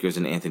the Lakers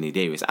and Anthony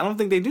Davis. I don't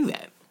think they do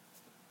that.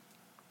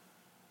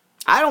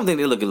 I don't think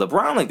they look at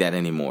LeBron like that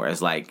anymore.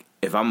 It's like,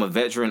 if I'm a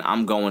veteran,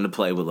 I'm going to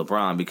play with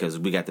LeBron because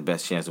we got the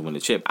best chance to win the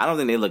chip. I don't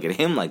think they look at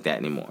him like that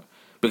anymore.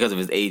 Because of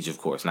his age, of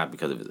course, not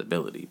because of his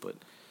ability. But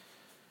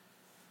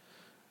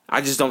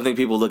I just don't think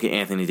people look at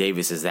Anthony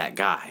Davis as that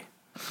guy.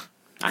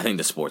 I think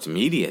the sports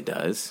media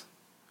does.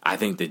 I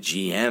think the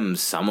GMs,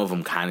 some of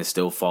them kind of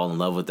still fall in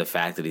love with the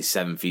fact that he's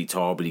 7 feet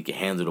tall, but he can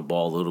handle the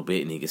ball a little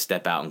bit and he can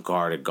step out and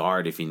guard a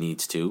guard if he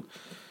needs to.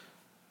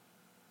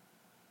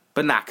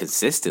 But not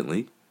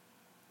consistently.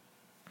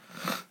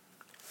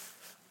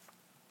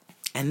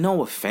 And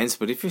no offense,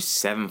 but if you're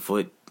 7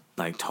 foot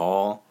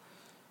tall,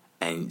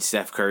 and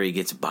Steph Curry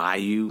gets by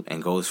you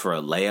and goes for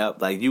a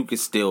layup, like, you can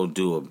still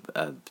do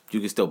you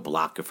can still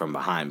block it from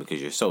behind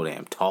because you're so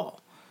damn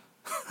tall.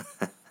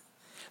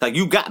 Like,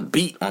 you got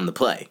beat on the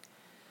play.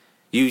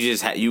 You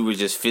were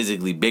just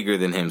physically bigger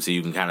than him, so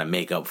you can kind of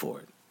make up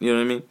for it. You know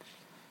what I mean?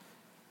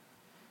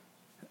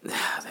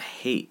 The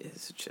hate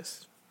is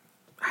just.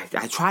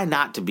 I try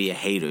not to be a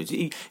hater.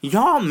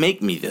 Y'all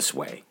make me this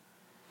way.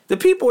 The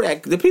people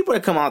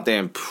that come out there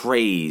and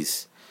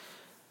praise,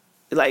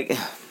 like.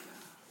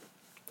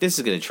 This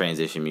is going to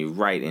transition me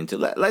right into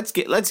let's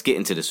get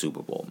into the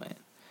Super Bowl, man.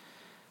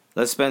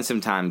 Let's spend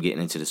some time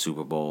getting into the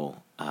Super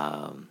Bowl.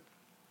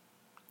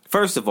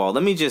 First of all,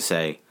 let me just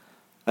say,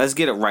 let's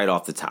get it right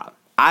off the top.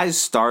 I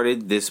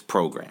started this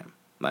program,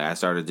 I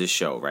started this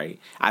show, right?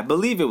 I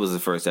believe it was the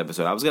first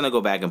episode. I was going to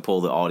go back and pull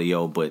the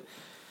audio, but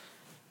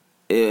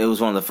it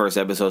was one of the first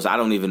episodes. I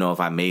don't even know if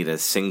I made a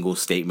single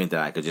statement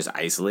that I could just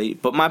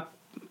isolate. But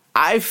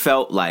I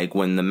felt like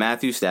when the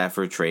Matthew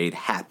Stafford trade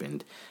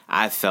happened,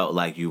 I felt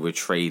like you were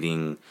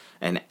trading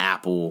an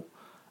apple,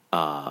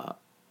 a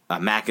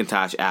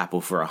Macintosh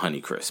apple for a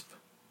Honeycrisp.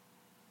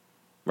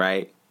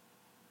 Right?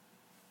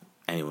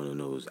 Anyone who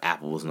knows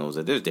apples knows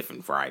that there's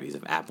different varieties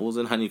of apples,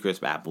 and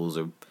Honeycrisp apples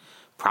are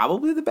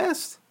probably the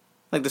best.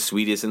 Like the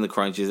sweetest and the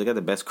crunchiest. They got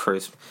the best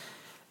crisp.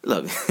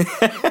 Look,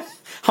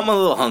 I'm a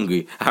little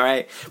hungry, all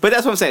right? But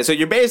that's what I'm saying. So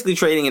you're basically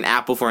trading an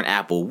apple for an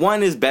apple.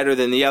 One is better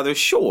than the other,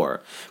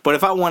 sure. But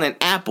if I want an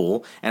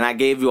apple and I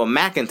gave you a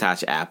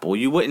Macintosh apple,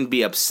 you wouldn't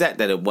be upset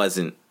that it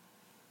wasn't,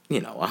 a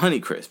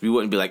Honeycrisp. You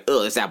wouldn't be like,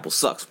 oh, this apple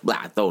sucks,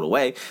 blah, throw it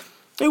away.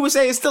 You would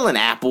say it's still an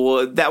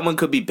apple. That one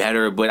could be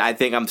better, but I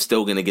think I'm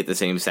still going to get the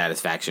same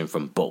satisfaction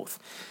from both.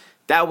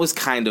 That was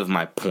kind of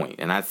my point,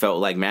 and I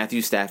felt like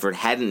Matthew Stafford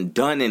hadn't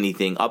done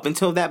anything up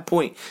until that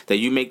point that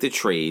you make the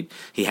trade.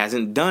 He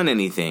hasn't done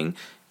anything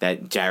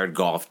that Jared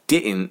Goff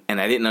didn't,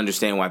 and I didn't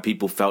understand why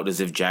people felt as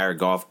if Jared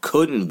Goff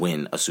couldn't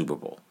win a Super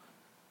Bowl.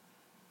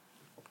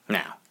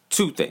 Now,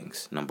 two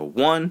things. Number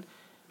one,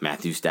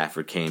 Matthew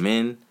Stafford came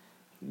in,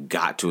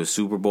 got to a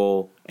Super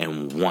Bowl,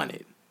 and won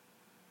it.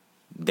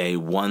 They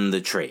won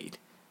the trade.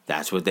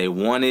 That's what they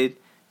wanted.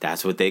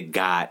 That's what they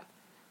got.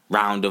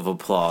 Round of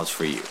applause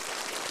for you.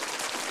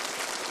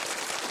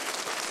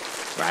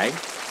 Right?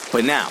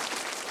 But now,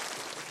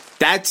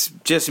 that's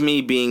just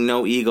me being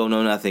no ego,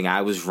 no nothing.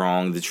 I was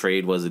wrong. The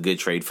trade was a good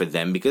trade for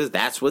them because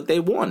that's what they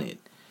wanted.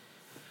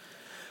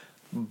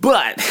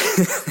 But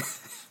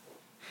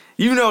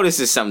you notice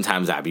that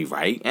sometimes I be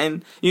right.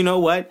 And you know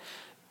what?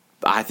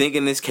 I think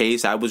in this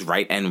case, I was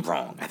right and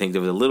wrong. I think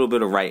there was a little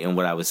bit of right in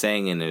what I was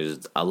saying, and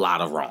there's a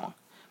lot of wrong.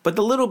 But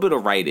the little bit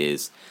of right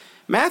is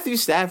Matthew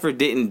Stafford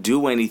didn't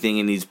do anything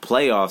in these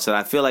playoffs that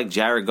I feel like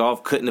Jared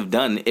Goff couldn't have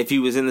done if he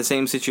was in the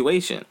same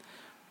situation.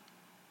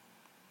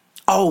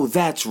 Oh,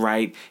 that's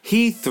right.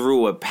 He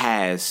threw a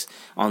pass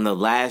on the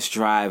last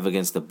drive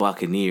against the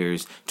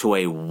Buccaneers to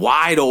a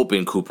wide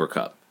open Cooper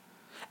Kupp.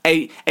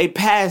 A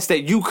pass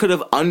that you could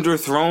have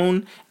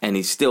underthrown and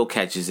he still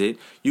catches it.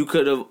 You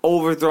could have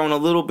overthrown a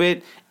little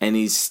bit and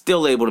he's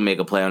still able to make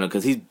a play on it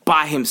because he's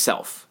by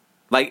himself.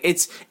 Like,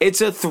 it's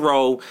a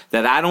throw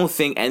that I don't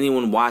think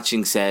anyone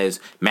watching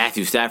says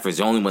Matthew Stafford's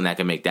the only one that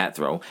can make that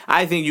throw.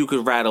 I think you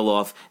could rattle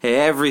off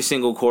every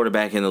single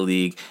quarterback in the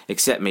league,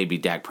 except maybe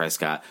Dak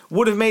Prescott,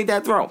 would have made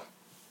that throw.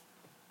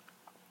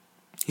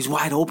 He's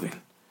wide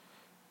open.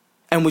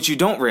 And what you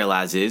don't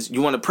realize is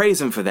you want to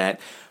praise him for that.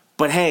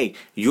 But hey,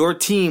 your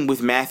team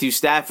with Matthew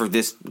Stafford,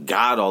 this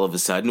god all of a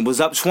sudden, was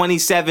up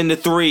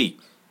 27-3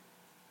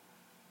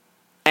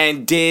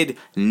 and did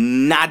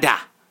nada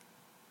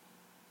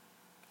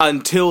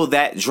until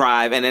that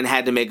drive, and then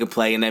had to make a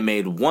play, and then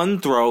made one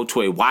throw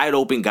to a wide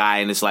open guy,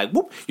 and it's like,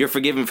 whoop, you're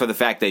forgiven for the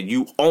fact that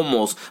you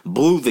almost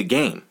blew the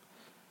game.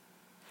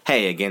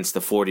 Hey, against the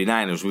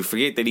 49ers, we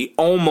forget that he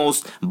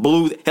almost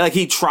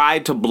he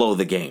tried to blow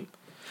the game.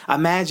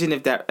 Imagine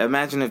if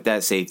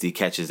that safety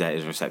catches that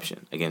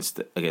interception against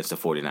the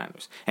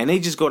 49ers, and they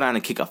just go down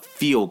and kick a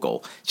field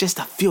goal. Just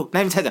a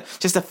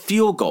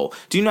field goal.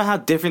 Do you know how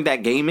different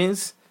that game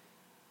is?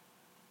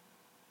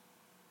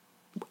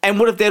 And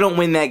what if they don't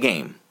win that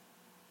game?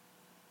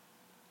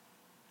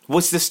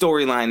 What's the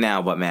storyline now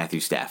about Matthew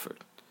Stafford?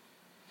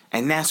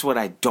 And that's what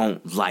I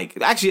don't like.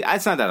 Actually,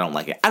 it's not that I don't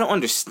like it. I don't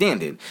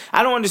understand it.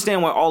 I don't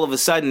understand why all of a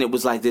sudden it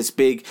was like this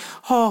big,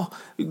 oh,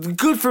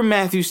 good for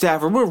Matthew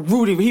Stafford. We're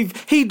rooting.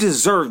 He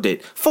deserved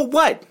it. For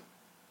what?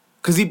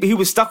 Because he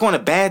was stuck on a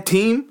bad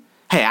team?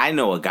 Hey, I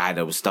know a guy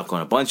that was stuck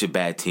on a bunch of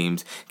bad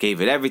teams, gave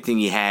it everything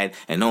he had,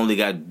 and only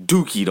got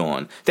dookied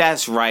on.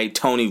 That's right,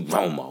 Tony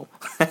Romo.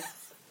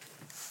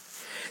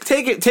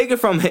 Take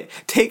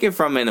it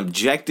from an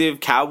objective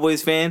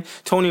Cowboys fan.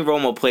 Tony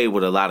Romo played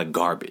with a lot of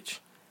garbage,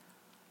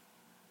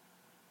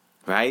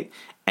 right?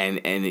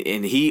 And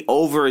he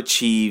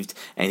overachieved,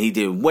 and he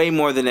did way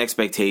more than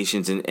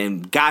expectations,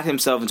 and got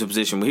himself into a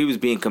position where he was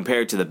being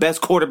compared to the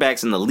best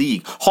quarterbacks in the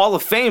league, Hall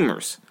of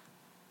Famers.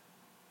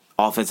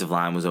 Offensive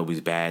line was always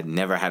bad.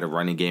 Never had a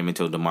running game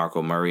until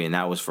DeMarco Murray, and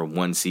that was for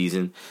one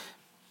season.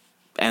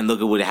 And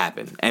look at what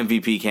happened.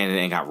 MVP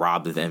candidate and got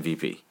robbed of the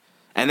MVP.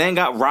 And then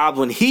got robbed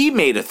when he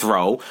made a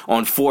throw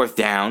on 4th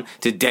down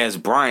to Dez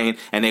Bryant,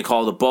 and they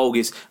called it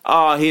bogus.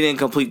 Oh, he didn't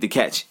complete the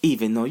catch.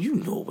 Even though you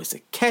knew it was a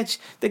catch.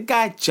 The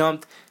guy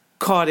jumped,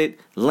 caught it,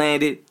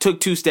 landed,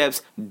 took 2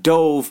 steps,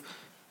 dove.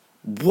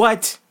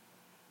 What?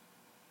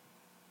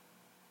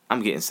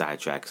 I'm getting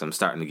sidetracked because I'm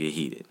starting to get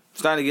heated. I'm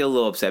starting to get a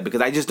little upset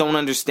because I just don't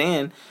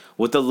understand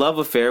what the love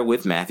affair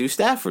with Matthew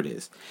Stafford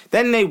is.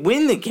 Then they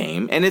win the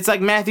game, and it's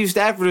like Matthew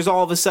Stafford is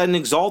all of a sudden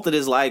exalted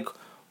as like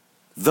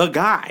the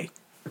guy.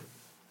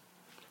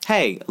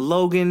 Hey,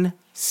 Logan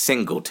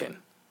Singleton,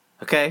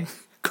 okay?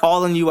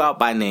 Calling you out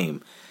by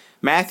name.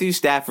 Matthew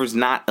Stafford's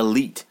not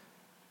elite.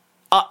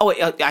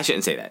 I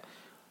shouldn't say that.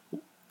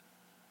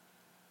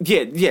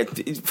 Yeah.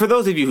 For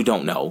those of you who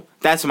don't know,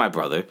 that's my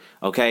brother,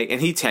 okay? And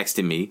he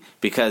texted me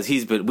because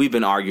we've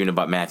been arguing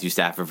about Matthew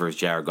Stafford versus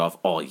Jared Goff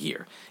all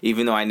year.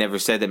 Even though I never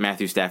said that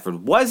Matthew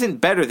Stafford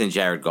wasn't better than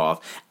Jared Goff,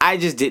 I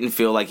just didn't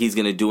feel like he's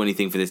going to do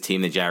anything for this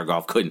team that Jared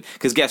Goff couldn't.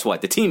 Because guess what?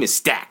 The team is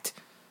stacked.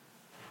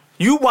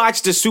 You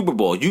watched the Super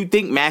Bowl. You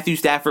think Matthew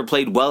Stafford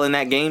played well in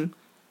that game?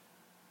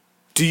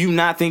 Do you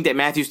not think that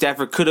Matthew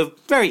Stafford could have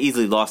very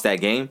easily lost that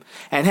game?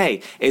 And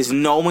hey, is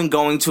no one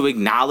going to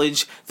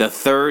acknowledge the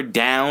third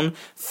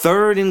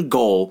and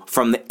goal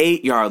from the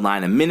 8-yard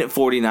line, a minute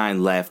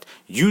 49 left?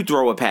 You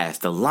throw a pass.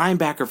 The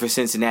linebacker for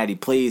Cincinnati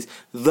plays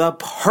the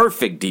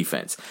perfect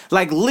defense.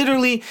 Like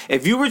literally,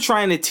 if you were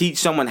trying to teach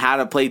someone how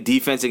to play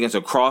defense against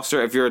a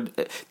crosser,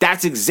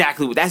 that's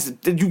exactly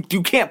what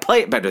you can't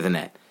play it better than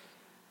that.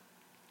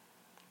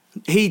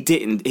 He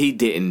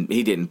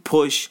didn't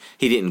push,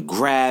 he didn't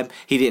grab,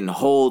 he didn't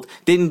hold,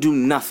 didn't do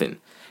nothing.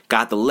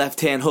 Got the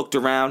left hand hooked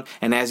around,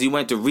 and as he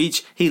went to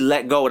reach, he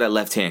let go of that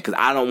left hand because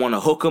I don't want to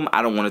hook him,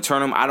 I don't want to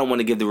turn him, I don't want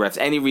to give the refs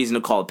any reason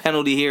to call a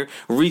penalty here.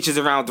 Reaches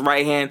around with the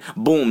right hand,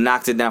 boom,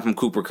 knocks it down from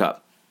Cooper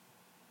Kupp.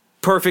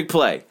 Perfect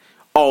play.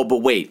 Oh, but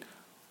wait.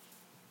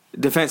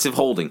 Defensive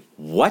holding.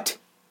 What?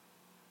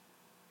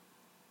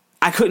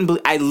 I couldn't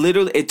believe,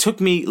 it took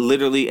me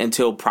literally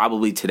until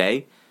probably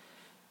today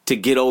to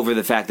get over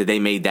the fact that they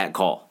made that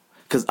call.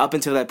 Because up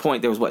until that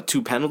point, there was,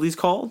 2 penalties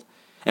called?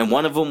 And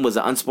one of them was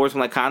an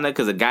unsportsmanlike conduct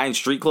because a guy in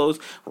street clothes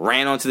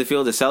ran onto the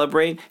field to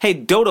celebrate. Hey,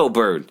 Dodo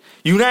Bird,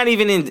 you're not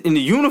even in the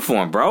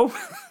uniform, bro.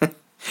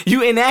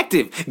 You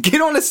inactive.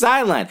 Get on the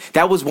sideline.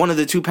 That was one of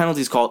the 2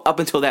 penalties called up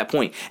until that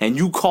point. And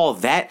you call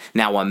that?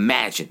 Now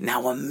imagine.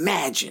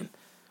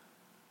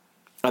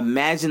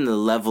 Imagine the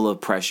level of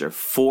pressure.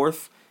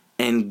 4th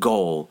and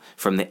goal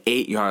from the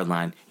 8-yard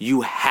line.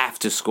 You have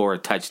to score a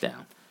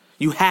touchdown.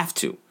 You have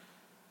to.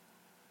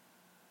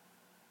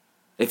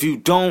 If you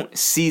don't,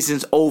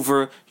 season's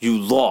over. You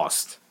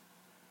lost.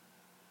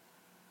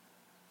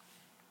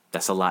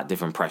 That's a lot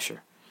different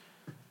pressure.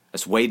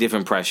 That's way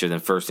different pressure than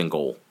 1st and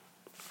goal.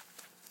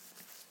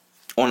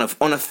 On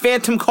a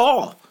phantom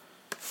call.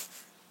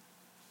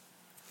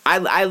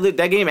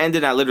 That game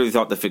ended. I literally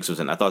thought the fix was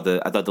in. I thought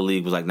the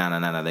league was like,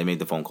 nah. They made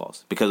the phone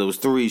calls because it was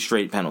 3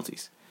 straight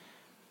penalties.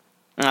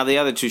 Now the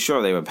other 2,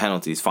 sure, they were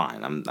penalties.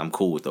 Fine, I'm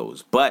cool with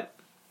those, but.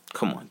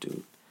 Come on,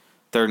 dude.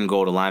 3rd and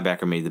goal, the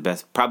linebacker made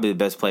probably the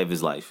best play of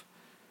his life.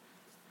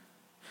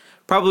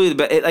 Probably the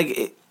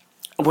best.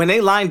 When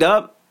they lined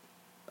up,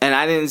 and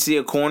I didn't see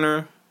a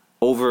corner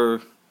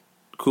over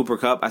Cooper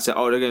Kupp, I said,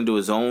 "Oh, they're gonna do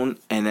a zone,"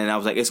 and then I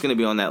was like, "It's gonna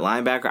be on that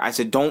linebacker." I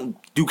said,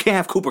 you can't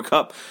have Cooper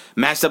Kupp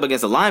matched up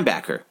against a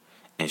linebacker,"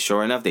 and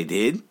sure enough, they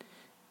did,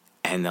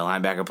 and the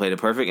linebacker played it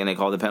perfect, and they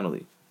called the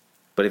penalty.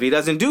 But if he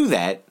doesn't do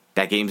that,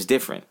 that game's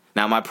different.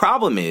 Now, my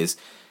problem is.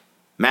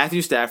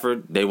 Matthew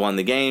Stafford, they won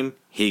the game.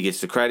 He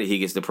gets the credit. He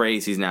gets the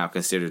praise. He's now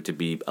considered to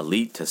be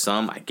elite to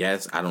some, I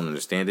guess. I don't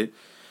understand it.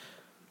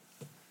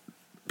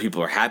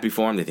 People are happy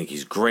for him. They think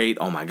he's great.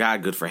 Oh, my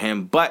God, good for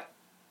him. But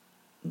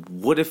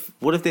what if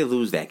they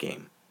lose that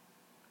game?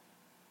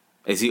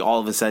 Is he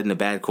all of a sudden a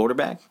bad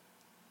quarterback?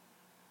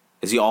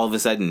 Is he all of a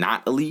sudden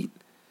not elite?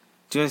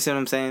 Do you understand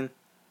what I'm saying?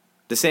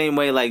 The same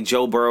way like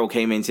Joe Burrow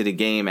came into the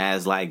game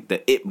as like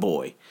the it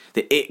boy,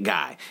 the it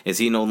guy. Is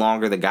he no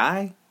longer the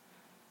guy?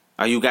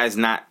 Are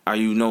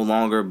you no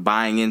longer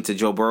buying into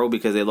Joe Burrow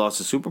because they lost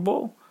the Super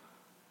Bowl?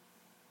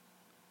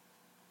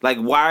 Like,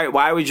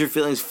 why would your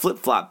feelings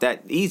flip-flop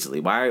that easily?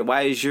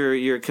 Why is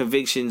your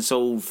conviction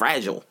so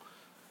fragile?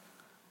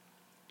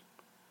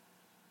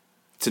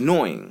 It's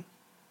annoying.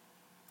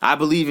 I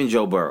believe in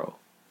Joe Burrow.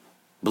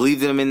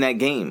 Believed in him in that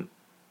game.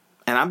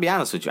 And I'll be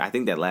honest with you, I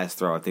think that last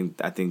throw, I think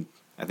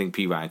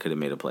P. Ryan could have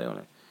made a play on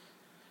it.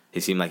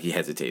 It seemed like he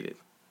hesitated.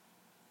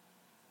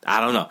 I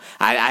don't know.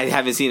 I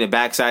haven't seen a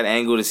backside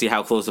angle to see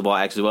how close the ball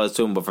actually was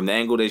to him, but from the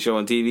angle they show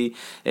on TV,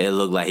 it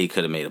looked like he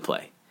could have made a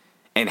play.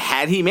 And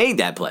had he made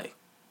that play,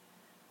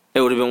 it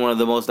would have been one of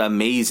the most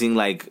amazing,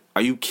 like,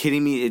 are you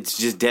kidding me? It's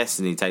just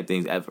destiny type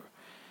things ever.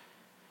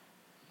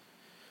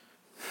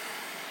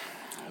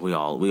 We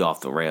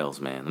off the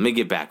rails, man. Let me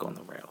get back on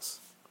the rails.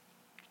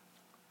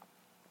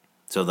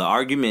 So the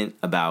argument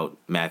about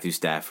Matthew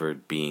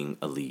Stafford being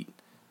elite.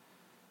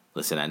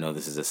 Listen, I know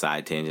this is a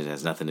side tangent. It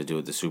has nothing to do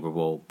with the Super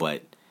Bowl,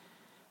 but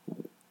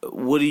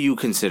what do you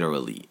consider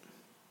elite?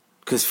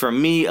 Because for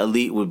me,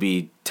 elite would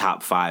be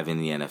top 5 in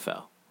the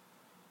NFL.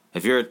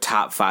 If you're a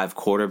top 5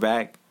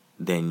 quarterback,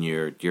 then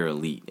you're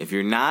elite. If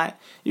you're not,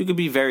 you could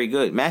be very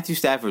good. Matthew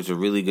Stafford's a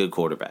really good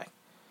quarterback.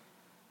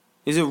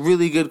 He's a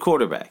really good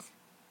quarterback.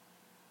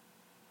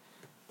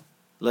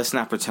 Let's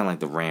not pretend like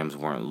the Rams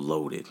weren't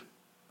loaded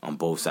on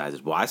both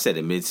sides. Well, I said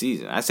it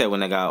mid-season. I said when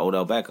they got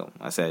Odell Beckham.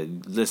 I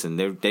said, listen,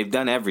 they've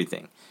done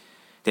everything.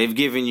 They've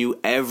given you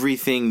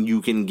everything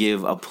you can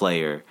give a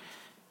player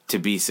to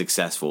be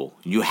successful.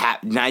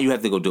 Now you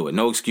have to go do it.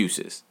 No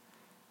excuses.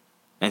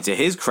 And to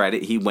his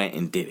credit, he went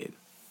and did it.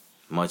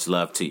 Much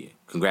love to you.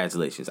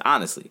 Congratulations.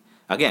 Honestly,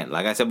 again,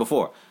 like I said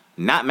before,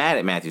 not mad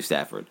at Matthew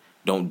Stafford.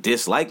 Don't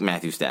dislike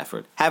Matthew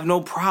Stafford. Have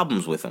no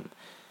problems with him.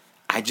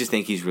 I just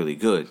think he's really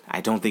good.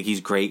 I don't think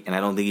he's great, and I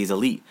don't think he's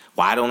elite.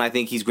 Why don't I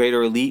think he's great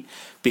or elite?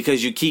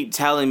 Because you keep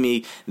telling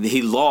me that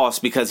he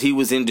lost because he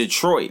was in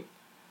Detroit.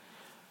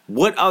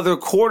 What other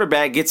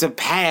quarterback gets a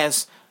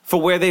pass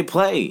for where they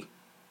play?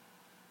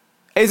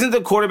 Isn't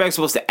the quarterback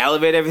supposed to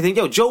elevate everything?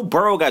 Yo, Joe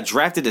Burrow got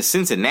drafted to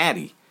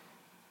Cincinnati.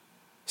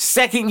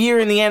 Second year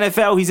in the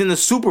NFL, he's in the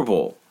Super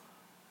Bowl.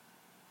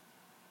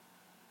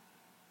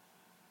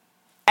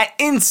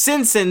 In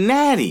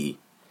Cincinnati,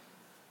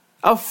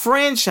 a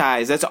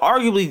franchise that's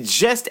arguably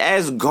just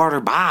as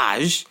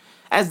garbage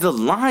as the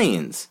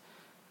Lions.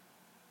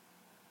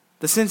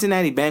 The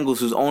Cincinnati Bengals,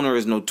 whose owner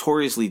is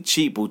notoriously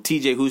cheap, who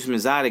TJ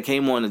Houshmandzadeh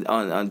came on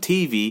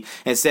TV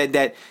and said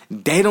that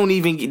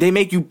they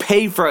make you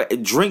pay for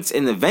drinks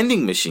in the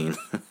vending machine.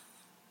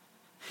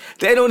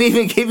 They don't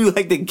even give you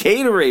like the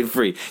Gatorade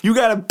free. You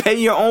got to pay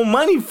your own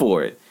money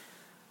for it.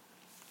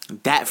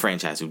 That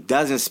franchise who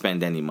doesn't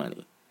spend any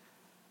money,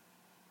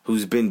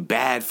 who's been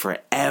bad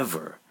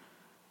forever,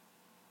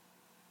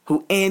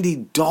 who Andy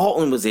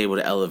Dalton was able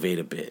to elevate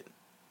a bit,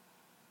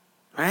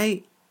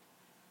 right?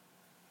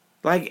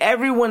 Like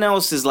everyone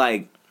else will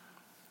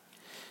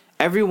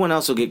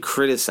get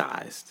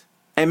criticized.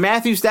 And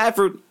Matthew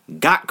Stafford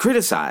got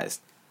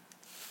criticized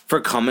for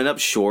coming up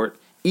short,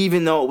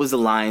 even though it was the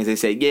Lions. They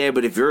say, yeah,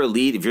 but if you're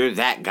elite, if you're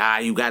that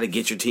guy, you got to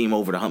get your team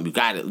over the hump. You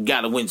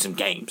got to win some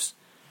games.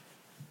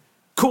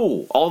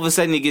 Cool. All of a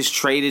sudden he gets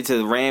traded to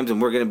the Rams,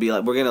 and he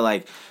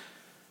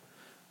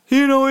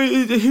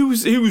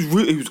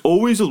was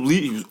always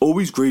elite. He was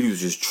always great. He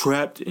was just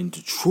trapped in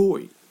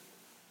Detroit.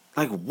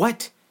 Like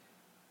what?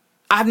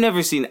 I've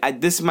never seen.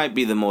 This might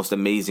be the most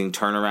amazing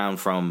turnaround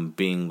from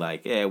being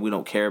like, yeah, we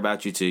don't care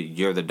about you to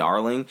you're the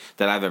darling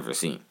that I've ever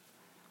seen.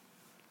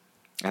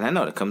 And I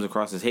know that comes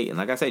across as hate. And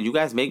like I said, you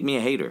guys make me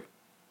a hater.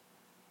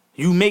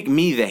 You make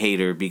me the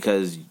hater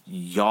because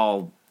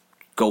y'all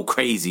go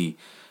crazy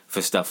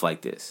for stuff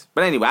like this.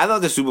 But anyway, I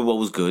thought the Super Bowl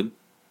was good.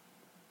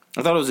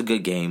 I thought it was a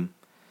good game.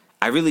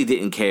 I really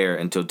didn't care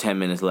until 10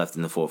 minutes left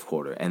in the fourth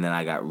quarter. And then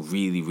I got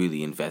really,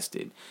 really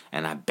invested.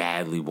 And I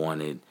badly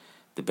wanted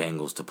the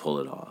Bengals to pull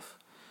it off.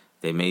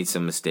 They made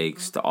some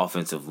mistakes. The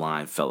offensive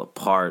line fell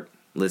apart.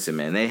 Listen,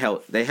 man, they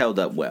held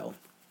up well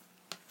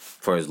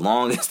for as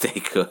long as they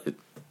could.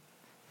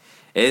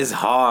 It's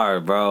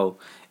hard, bro.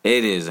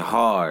 It is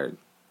hard.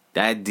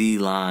 That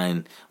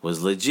D-line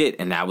was legit,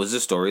 and that was the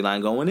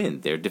storyline going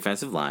in. Their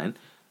defensive line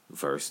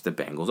versus the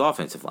Bengals'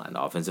 offensive line.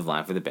 The offensive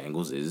line for the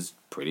Bengals is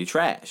pretty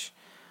trash.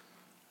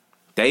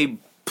 They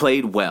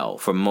played well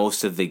for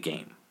most of the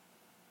game,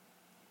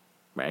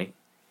 right?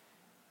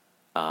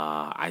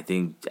 I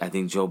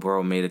think Joe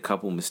Burrow made a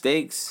couple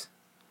mistakes.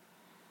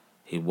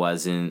 He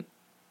wasn't,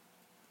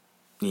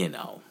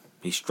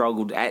 he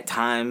struggled at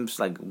times,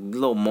 like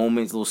little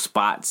moments, little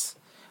spots.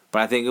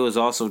 But I think it was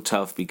also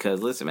tough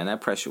because, listen, man, that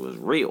pressure was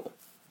real.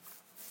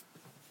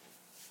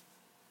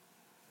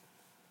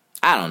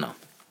 I don't know.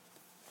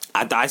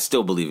 I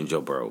still believe in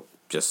Joe Burrow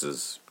just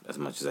as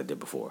much as I did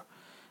before.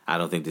 I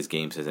don't think this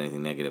game says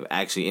anything negative.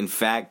 Actually, in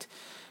fact,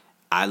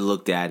 I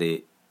looked at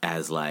it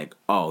as like,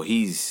 oh,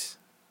 he's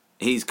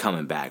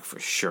coming back for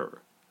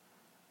sure.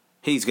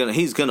 He's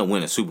gonna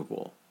win a Super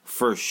Bowl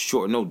for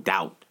sure, no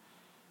doubt.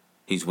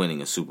 He's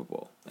winning a Super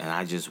Bowl, and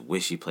I just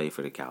wish he played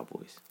for the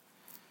Cowboys.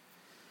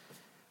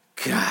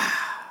 God,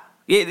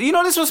 yeah,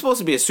 this was supposed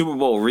to be a Super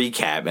Bowl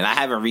recap, and I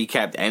haven't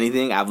recapped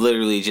anything. I've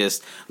literally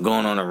just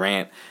gone on a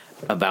rant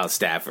about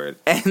Stafford,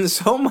 and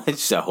so much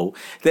so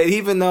that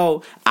even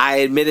though I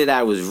admitted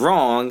I was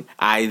wrong,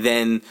 I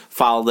then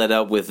followed that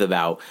up with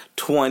about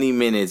 20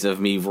 minutes of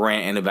me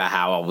ranting about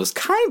how I was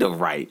kind of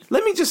right.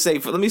 Let me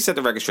set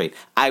the record straight.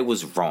 I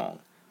was wrong.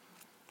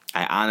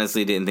 I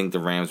honestly didn't think the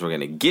Rams were going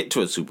to get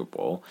to a Super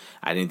Bowl.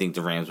 I didn't think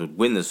the Rams would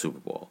win the Super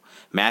Bowl.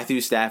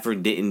 Matthew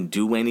Stafford didn't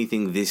do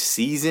anything this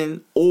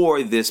season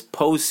or this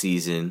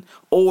postseason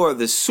or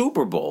the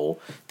Super Bowl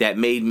that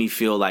made me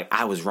feel like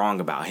I was wrong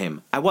about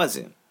him. I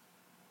wasn't.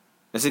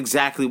 That's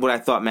exactly what I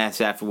thought Matt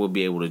Stafford would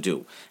be able to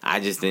do. I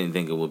just didn't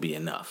think it would be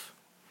enough.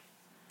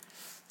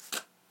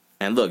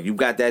 And look, you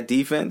got that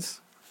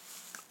defense.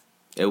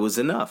 It was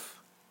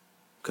enough.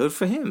 Good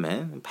for him,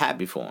 man. I'm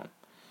happy for him.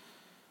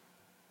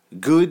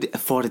 Good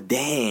for the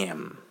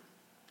damn.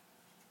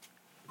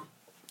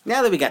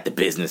 Now that we got the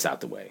business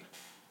out the way.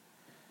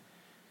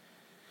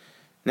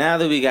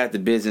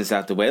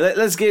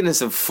 Let's get into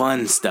some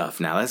fun stuff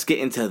now. Let's get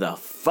into the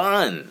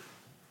fun.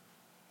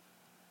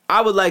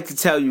 I would like to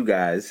tell you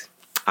guys,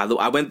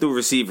 I went through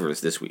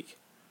receivers this week.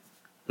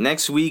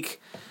 Next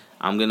week,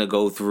 I'm going to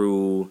go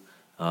through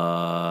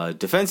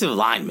defensive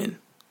linemen.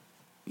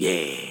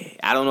 Yeah.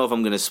 I don't know if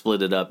I'm going to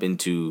split it up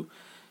into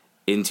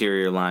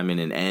interior linemen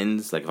and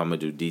ends. Like if I'm going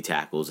to do D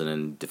tackles and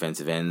then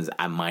defensive ends,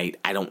 I might.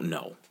 I don't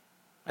know.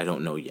 I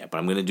don't know yet. But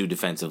I'm going to do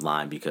defensive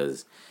line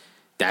because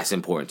that's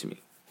important to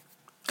me.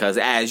 Because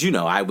as you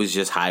know, I was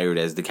just hired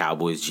as the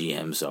Cowboys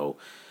GM. So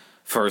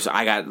first,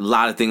 I got a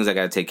lot of things I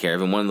got to take care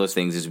of. And one of those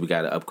things is we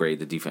got to upgrade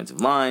the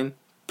defensive line.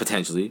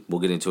 Potentially.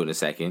 We'll get into it in a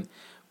second.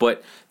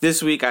 But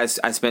this week, I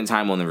spent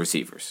time on the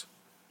receivers.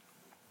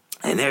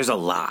 And there's a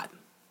lot.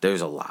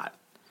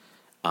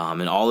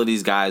 And all of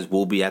these guys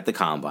will be at the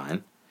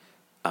combine.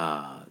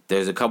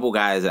 There's a couple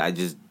guys that I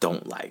just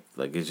don't like.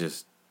 Like, it's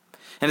just...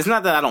 And it's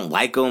not that I don't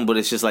like them, but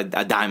it's just like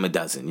a dime a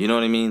dozen. You know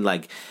what I mean?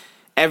 Like,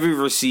 every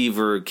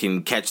receiver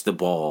can catch the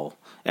ball.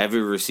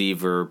 Every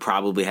receiver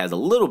probably has a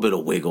little bit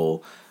of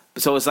wiggle.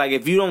 So it's like,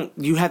 if you don't...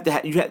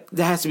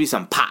 there has to be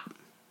some pop.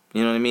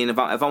 You know what I mean? If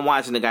I'm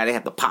watching the guy, they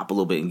have to pop a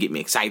little bit and get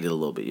me excited a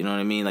little bit. You know what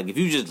I mean? Like, if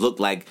you just look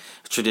like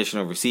a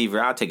traditional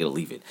receiver, I'll take it or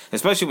leave it.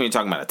 Especially when you're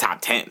talking about a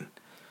top 10.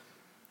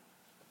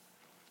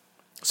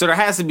 So there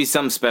has to be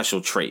some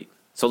special trait.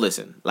 So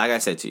listen, like I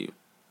said to you,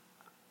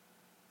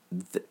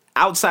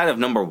 outside of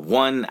number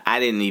 1, I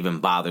didn't even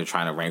bother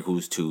trying to rank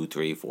who's 2,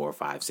 3, 4,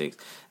 5, 6.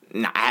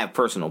 Now, I have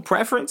personal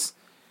preference,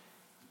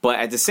 but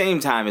at the same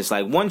time, it's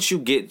like once you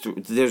get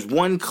through, there's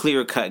one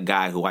clear-cut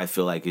guy who I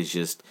feel like is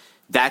just,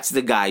 that's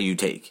the guy you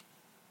take.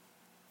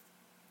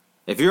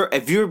 If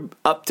you're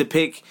up to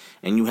pick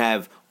and you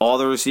have all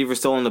the receivers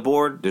still on the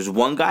board, there's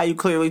one guy you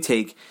clearly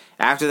take.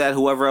 After that,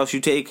 whoever else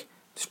you take,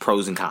 there's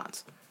pros and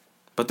cons.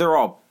 But they're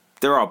all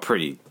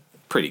pretty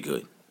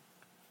good.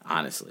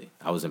 Honestly,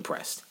 I was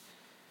impressed.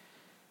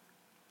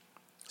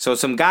 So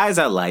some guys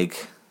I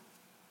like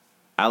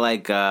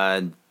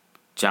John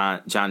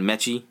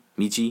Mechie.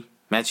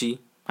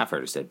 I've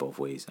heard it said both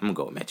ways. I'm gonna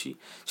go with Mechie.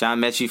 John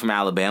Mechie from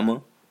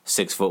Alabama,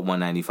 6 foot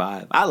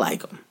 195. I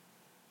like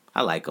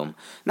him.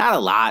 Not a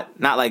lot.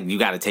 Not like you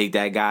got to take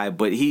that guy,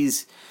 but I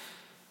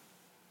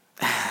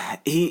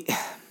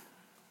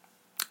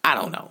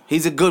don't know.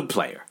 He's a good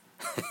player.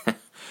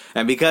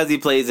 And because he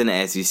plays in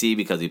the SEC,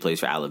 because he plays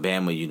for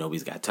Alabama, you know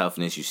he's got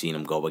toughness. You've seen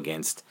him go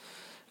against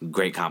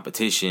great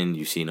competition.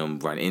 You've seen him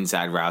run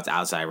inside routes,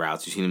 outside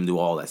routes. You've seen him do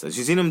all that stuff.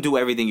 You've seen him do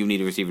everything you need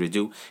a receiver to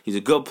do. He's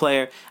a good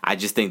player. I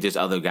just think there's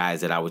other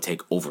guys that I would take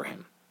over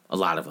him. A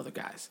lot of other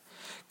guys.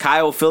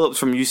 Kyle Phillips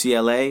from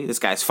UCLA. This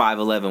guy's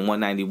 5'11",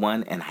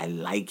 191, and I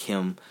like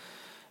him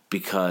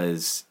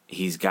because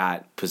he's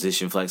got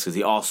position flex, because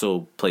he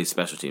also plays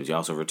special teams. He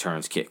also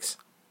returns kicks.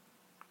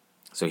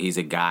 So he's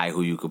a guy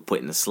who you could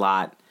put in the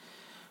slot,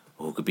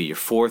 who could be your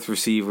 4th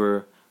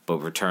receiver, but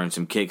return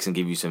some kicks and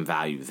give you some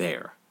value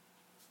there.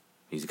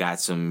 He's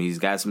got some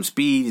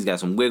speed, he's got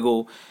some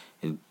wiggle,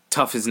 and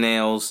tough as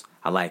nails.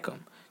 I like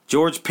him.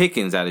 George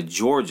Pickens out of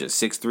Georgia,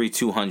 6'3",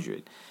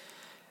 200.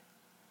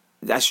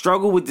 I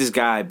struggle with this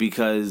guy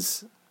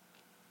because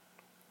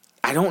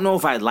I don't know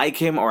if I like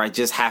him or I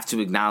just have to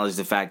acknowledge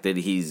the fact that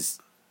he's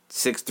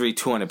 6'3",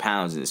 200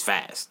 pounds and is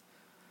fast.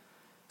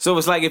 So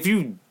it's like if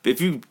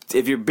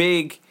you're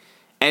big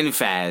and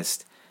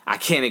fast, I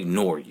can't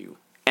ignore you.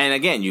 And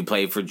again, you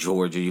played for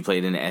Georgia, you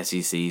played in the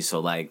SEC, so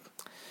like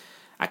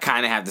I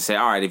kind of have to say,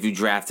 all right, if you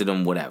drafted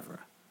him, whatever.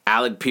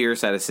 Alec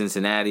Pierce out of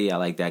Cincinnati, I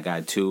like that guy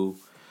too.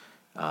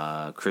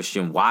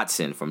 Christian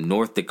Watson from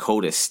North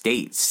Dakota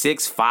State,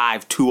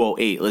 6'5",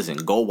 208. Listen,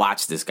 go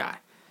watch this guy.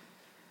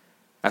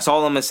 That's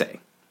all I'm going to say.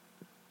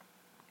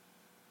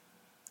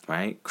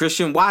 Right?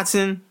 Christian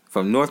Watson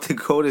from North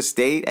Dakota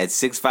State at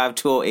 6'5",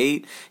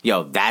 208.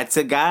 Yo, that's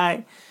a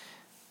guy.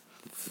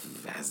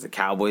 As the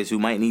Cowboys who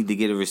might need to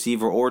get a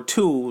receiver or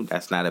two,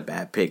 that's not a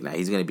bad pick. Now, I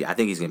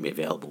think he's going to be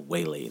available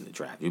way late in the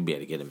draft. You'll be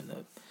able to get him in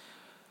the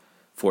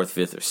 4th,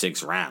 5th, or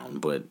 6th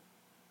round, but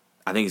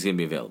I think he's going to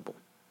be available.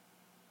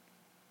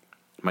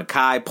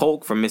 Makai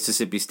Polk from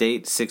Mississippi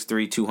State,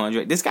 6'3",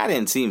 200. This guy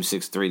didn't seem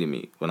 6'3" to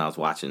me when I was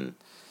watching him.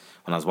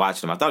 I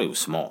thought he was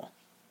small.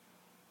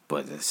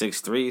 But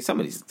 6'3", some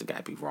of these the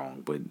guy be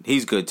wrong, but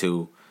he's good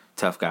too.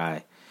 Tough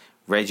guy.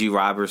 Reggie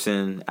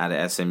Robertson out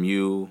of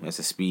SMU. That's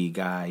a speed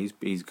guy.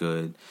 He's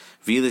good.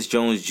 Velus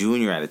Jones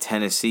Jr. out of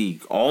Tennessee.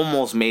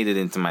 Almost made it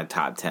into my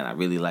top 10. I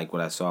really like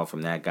what I saw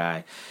from that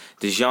guy.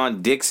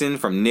 Dejon Dixon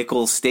from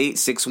Nicholls State,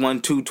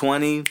 6'1",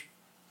 220.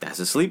 That's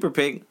a sleeper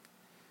pick.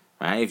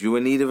 Right? If you're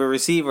in need of a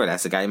receiver,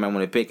 that's the guy you might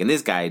want to pick. And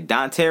this guy,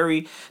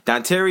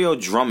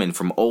 Dontario Drummond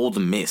from Ole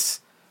Miss.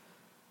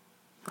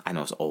 I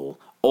know it's old.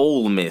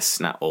 Ole Miss,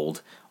 not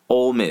old.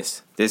 Ole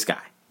Miss. This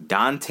guy,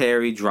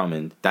 Dontario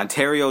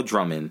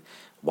Drummond.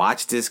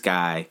 Watch this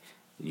guy.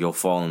 You'll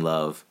fall in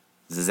love.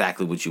 It's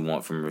exactly what you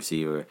want from a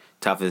receiver.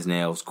 Tough as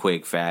nails,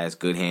 quick, fast,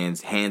 good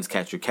hands. Hands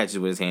catcher, catches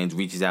with his hands,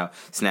 reaches out,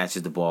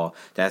 snatches the ball.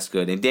 That's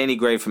good. And Danny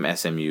Gray from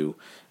SMU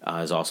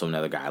is also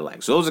another guy I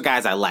like. So those are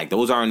guys I like.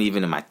 Those aren't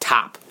even in my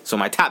top. So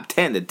my top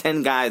 10, the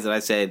 10 guys that I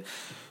said,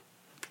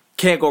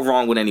 can't go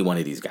wrong with any one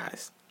of these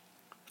guys.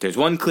 There's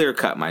one clear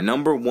cut. My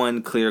number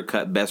one clear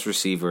cut best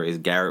receiver is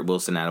Garrett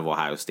Wilson out of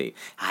Ohio State.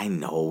 I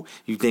know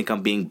you think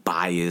I'm being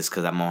biased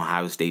because I'm an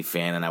Ohio State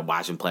fan and I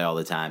watch him play all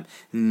the time.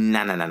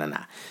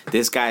 Nah.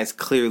 This guy is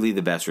clearly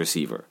the best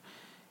receiver.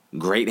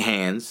 Great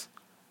hands,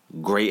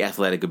 great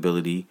athletic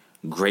ability,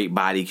 great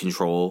body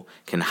control,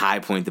 can high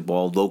point the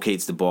ball,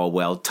 locates the ball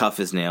well,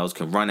 tough as nails,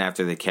 can run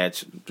after the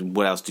catch.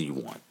 What else do you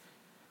want?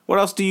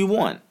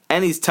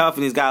 And he's tough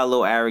and he's got a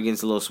little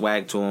arrogance, a little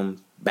swag to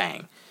him.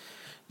 Bang.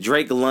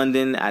 Drake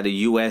London out of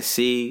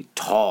USC,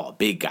 tall,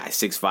 big guy,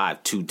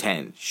 6'5",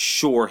 210,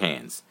 sure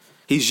hands.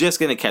 He's just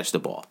going to catch the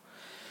ball.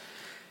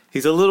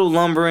 He's a little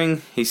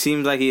lumbering. He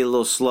seems like he's a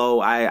little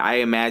slow. I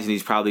imagine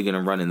he's probably going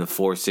to run in the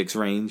 4.6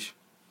 range.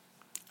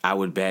 I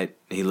would bet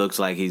he looks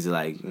like he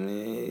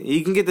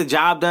can get the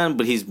job done,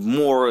 but he's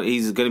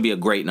going to be a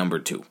great number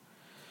 2.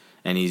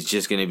 And he's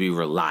just going to be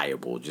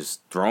reliable.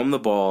 Just throw him the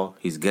ball.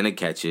 He's going to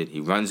catch it. He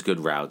runs good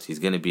routes. He's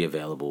going to be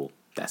available.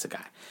 That's a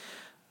guy.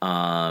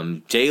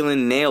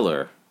 Jalen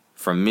Nailor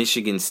from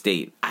Michigan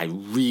State. I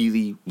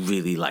really,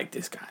 really like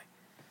this guy.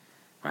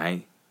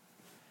 Right?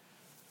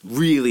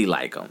 Really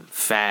like him.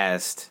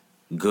 Fast,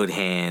 good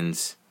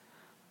hands.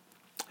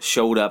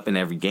 Showed up in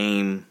every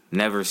game.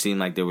 Never seemed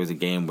like there was a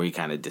game where he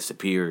kind of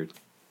disappeared.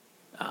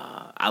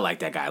 I like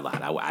that guy a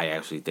lot. I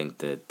actually think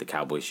that the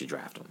Cowboys should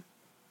draft him.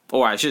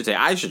 Or I should say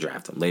I should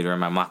draft him later in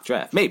my mock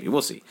draft. Maybe.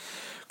 We'll see.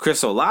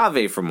 Chris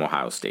Olave from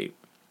Ohio State.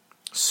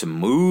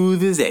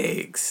 Smooth as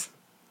eggs.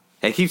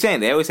 They keep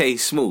saying, they always say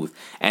he's smooth.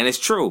 And it's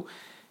true.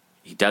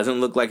 He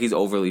doesn't look like he's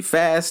overly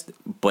fast,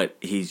 but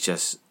he's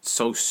just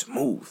so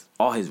smooth.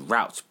 All his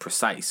routes,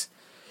 precise.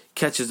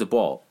 Catches the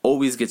ball.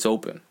 Always gets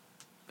open.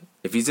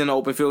 If he's in the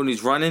open field and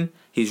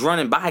he's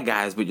running by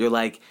guys, but you're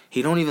like,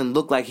 he don't even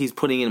look like he's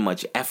putting in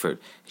much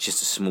effort. He's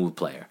just a smooth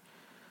player.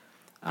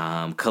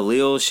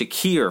 Khalil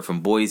Shakir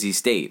from Boise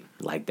State.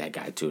 Like that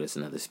guy, too. That's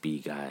another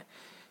speed guy.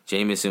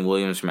 Jamison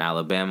Williams from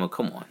Alabama.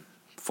 Come on.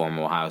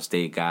 Former Ohio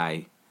State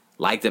guy.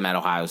 Liked him at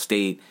Ohio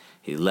State.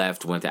 He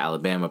left, went to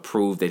Alabama,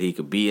 proved that he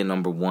could be a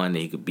number 1, that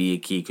he could be a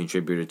key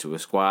contributor to a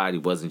squad. He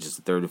wasn't just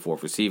a third or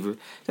fourth receiver.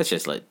 That's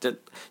just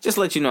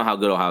let you know how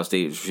good Ohio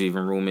State's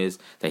receiving room is,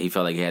 that he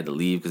felt like he had to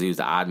leave because he was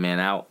the odd man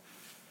out.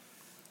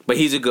 But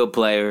he's a good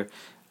player.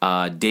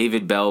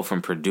 David Bell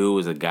from Purdue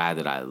is a guy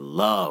that I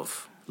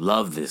love.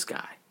 Love this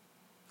guy.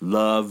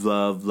 Love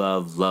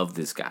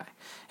this guy.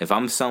 If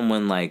I'm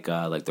someone like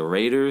the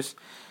Raiders,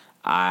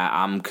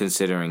 I'm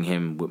considering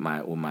him with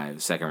my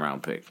second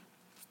round pick.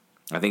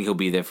 I think he'll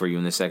be there for you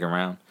in the second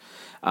round.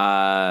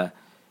 I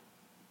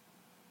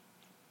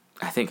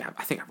think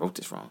I wrote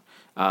this wrong.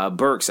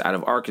 Burks out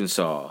of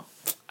Arkansas.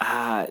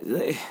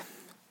 I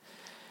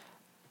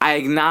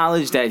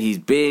acknowledge that he's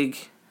big.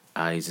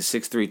 He's a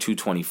 6'3",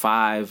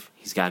 225.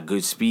 He's got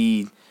good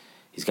speed.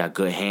 He's got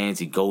good hands.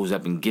 He goes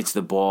up and gets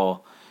the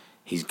ball.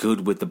 He's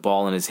good with the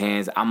ball in his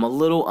hands. I'm a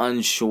little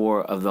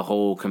unsure of the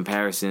whole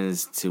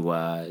comparisons to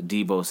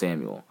Deebo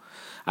Samuel.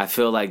 I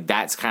feel like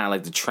that's kind of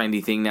like the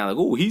trendy thing now. Like,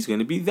 oh, he's going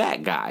to be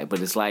that guy.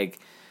 But it's like,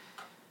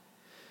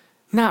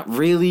 not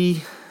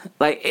really.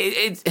 Like,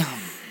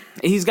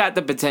 he's got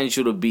the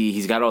potential to be,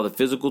 he's got all the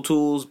physical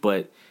tools,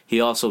 but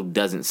he also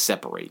doesn't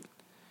separate.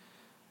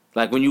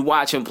 Like, when you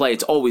watch him play,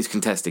 it's always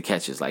contested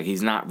catches. Like,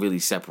 he's not really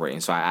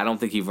separating. So I don't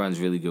think he runs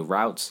really good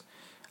routes.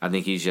 I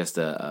think he's just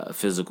a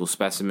physical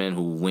specimen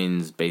who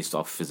wins based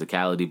off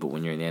physicality. But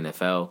when you're in the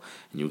NFL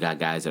and you got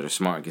guys that are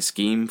smart and can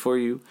scheme for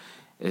you,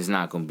 it's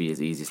not going to be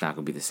as easy. It's not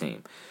going to be the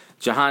same.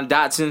 Jahan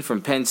Dotson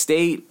from Penn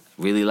State.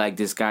 Really like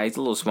this guy. He's a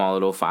little smaller,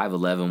 though.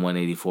 5'11",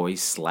 184.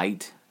 He's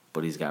slight,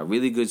 but he's got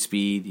really good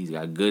speed. He's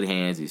got good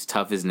hands. He's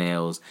tough as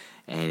nails,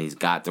 and he's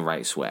got the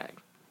right swag.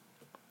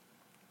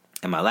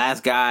 And my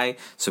last guy,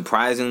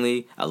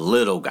 surprisingly, a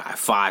little guy.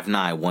 5'9",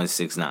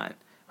 169.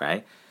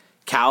 Right?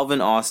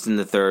 Calvin Austin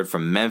III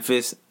from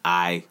Memphis.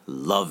 I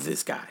love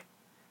this guy.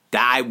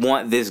 I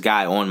want this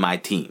guy on my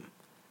team.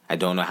 I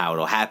don't know how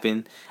it'll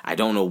happen. I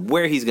don't know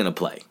where he's going to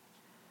play.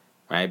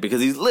 Right? Because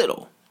he's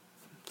little.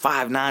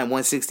 5'9",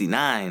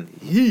 169.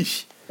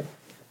 Yeesh.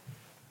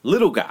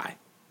 Little guy.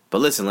 But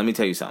listen, let me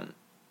tell you something.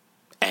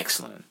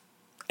 Excellent.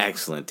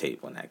 Excellent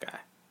tape on that guy.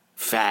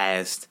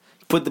 Fast.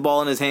 Put the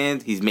ball in his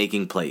hand, he's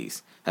making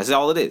plays. That's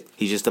all it is.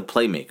 He's just a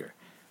playmaker.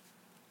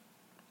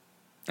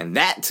 And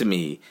that, to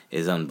me,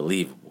 is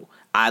unbelievable.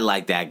 I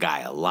like that guy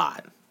a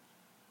lot.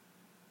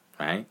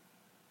 Right?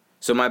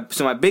 So my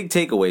big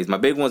takeaways, my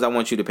big ones I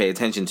want you to pay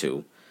attention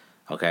to,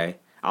 okay?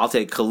 I'll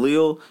take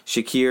Khalil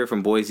Shakir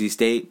from Boise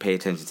State. Pay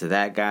attention to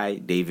that guy.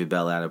 David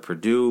Bell out of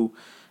Purdue.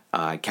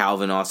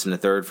 Calvin Austin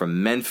III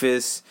from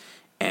Memphis.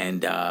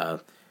 And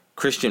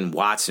Christian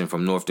Watson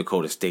from North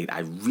Dakota State. I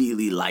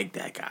really like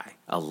that guy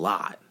a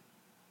lot.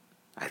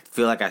 I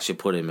feel like I should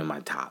put him in my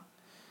top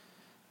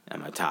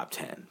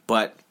 10.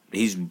 But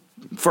he's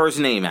first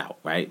name out,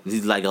 right?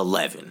 He's like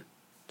 11.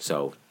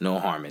 So no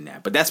harm in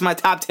that. But that's my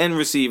top 10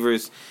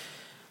 receivers.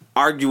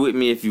 Argue with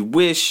me if you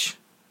wish.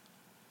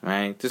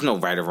 Right? There's no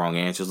right or wrong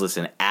answers.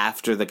 Listen,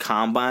 after the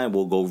combine,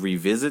 we'll go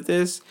revisit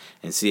this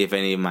and see if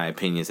any of my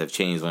opinions have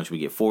changed once we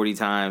get 40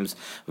 times,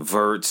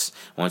 verts,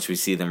 once we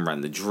see them run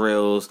the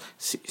drills,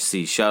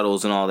 see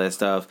shuttles and all that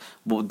stuff.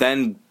 Well,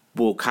 then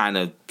we'll kind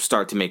of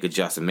start to make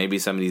adjustments. Maybe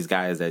some of these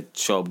guys that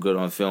show up good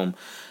on film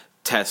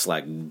test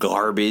like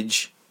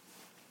garbage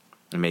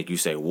and make you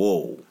say,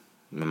 whoa,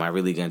 am I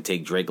really going to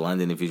take Drake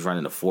London if he's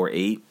running a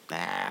 4.8?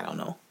 I don't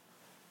know.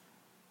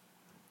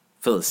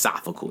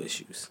 Philosophical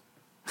issues.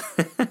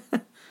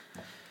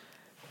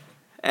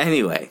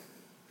 Anyway,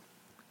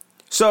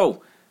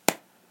 so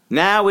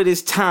now it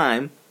is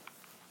time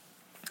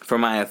for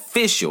my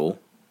official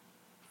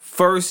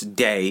first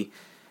day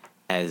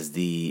as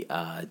the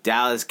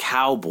Dallas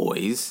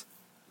Cowboys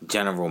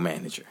general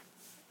manager.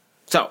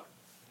 So,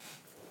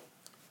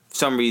 for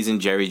some reason,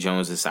 Jerry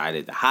Jones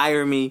decided to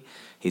hire me.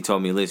 He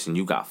told me, listen,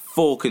 you got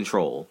full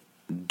control.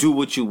 do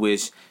what you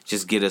wish.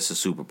 Just get us a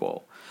Super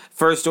Bowl.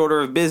 First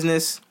order of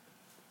business,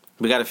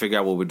 we got to figure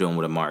out what we're doing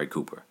with Amari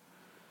Cooper.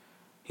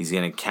 He's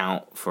going to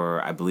count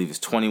for, I believe it's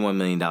 $21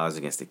 million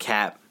against the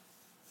cap.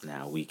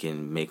 Now, we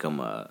can make him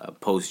a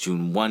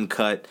post-June 1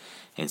 cut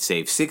and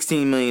save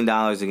 $16 million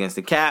against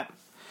the cap,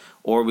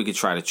 or we could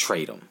try to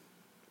trade him.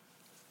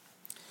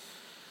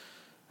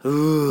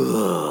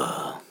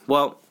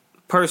 Well,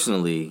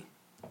 personally,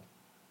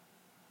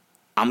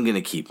 I'm going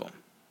to keep him.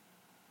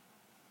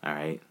 All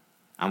right?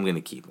 I'm going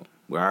to keep him.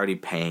 We're already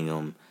paying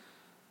him.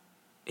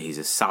 He's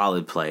a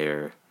solid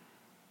player.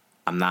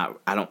 I'm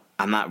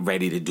not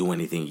ready to do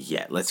anything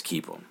yet. Let's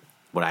keep him.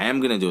 What I am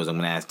going to do is I'm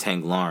going to ask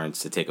Tank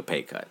Lawrence to take a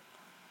pay cut.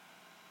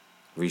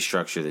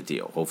 Restructure the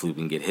deal. Hopefully we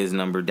can get his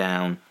number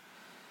down.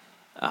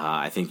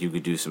 I think you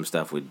could do some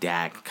stuff with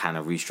Dak, kind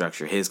of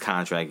restructure his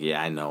contract. Yeah,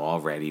 I know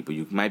already, but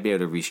you might be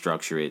able to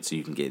restructure it so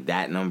you can get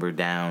that number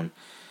down.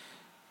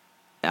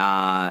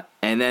 And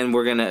then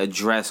we're going to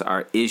address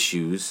our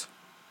issues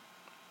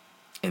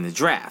in the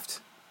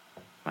draft,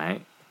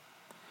 right?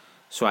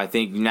 So I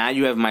think now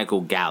you have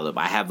Michael Gallup.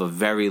 I have a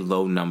very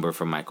low number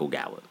for Michael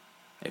Gallup.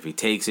 If he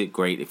takes it,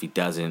 great. If he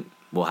doesn't,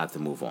 we'll have to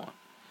move on.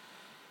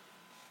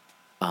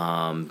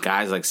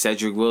 Guys like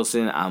Cedric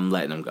Wilson, I'm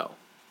letting him go.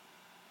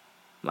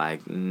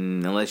 Like,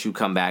 unless you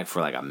come back for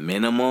like a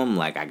minimum,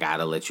 like I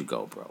gotta let you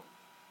go, bro.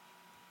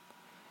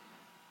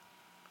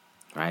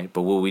 Right?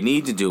 But what we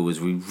need to do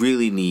is we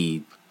really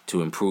need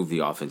to improve the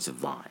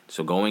offensive line.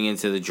 So going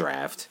into the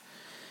draft,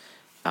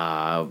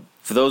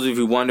 for those of you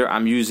who wonder,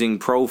 I'm using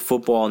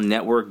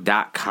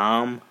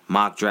ProFootballNetwork.com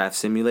mock draft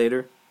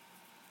simulator.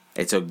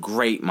 It's a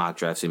great mock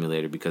draft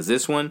simulator because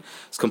this one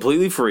is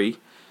completely free.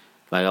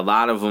 Like a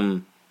lot of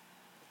them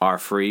are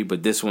free,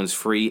 but this one's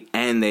free,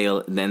 and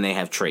then they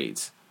have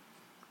trades.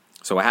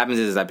 So what happens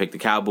is I pick the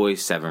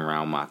Cowboys,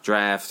 7-round mock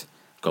draft,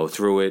 go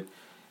through it,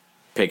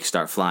 picks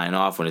start flying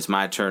off. When it's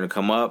my turn to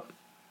come up,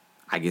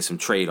 I get some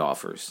trade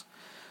offers.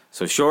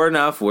 So sure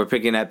enough, we're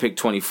picking at pick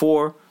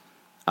 24.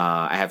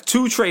 I have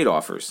 2 trade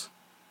offers.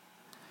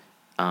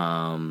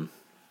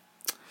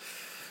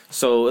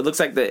 So it looks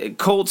like the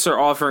Colts are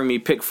offering me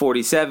pick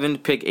 47,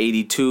 pick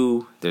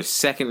 82, their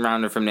second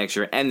rounder from next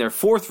year, and their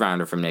fourth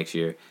rounder from next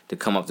year to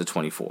come up to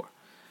 24.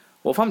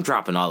 Well, if I'm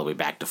dropping all the way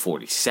back to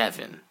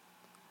 47,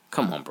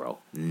 come on, bro.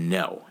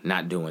 No,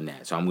 not doing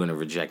that. So I'm going to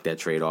reject that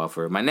trade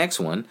offer. My next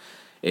one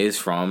is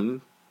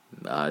from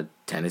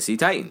Tennessee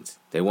Titans.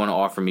 They want to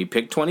offer me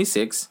pick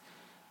 26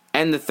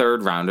 and the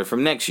third rounder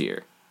from next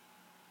year.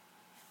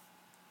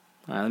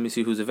 All right, let me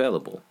see who's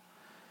available.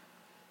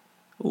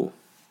 Ooh,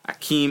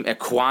 Akeem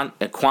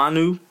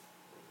Ekwonu,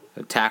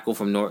 a tackle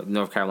from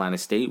North Carolina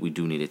State. We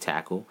do need a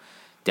tackle.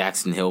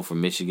 Daxton Hill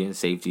from Michigan,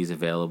 safety is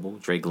available.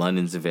 Drake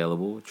London's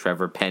available.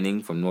 Trevor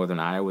Penning from Northern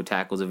Iowa,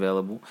 tackle's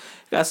available.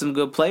 Got some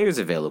good players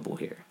available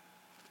here.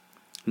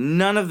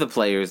 None of the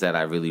players that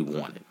I really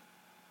wanted.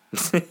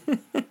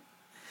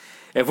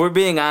 If we're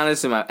being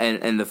honest,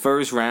 in the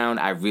first round,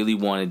 I really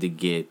wanted to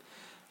get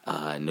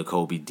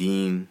Nakobe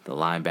Dean, the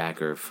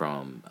linebacker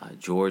from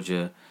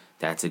Georgia.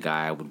 That's a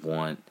guy I would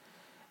want.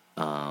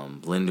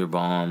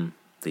 Linderbaum,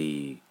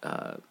 the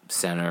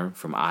center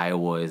from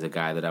Iowa, is a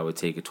guy that I would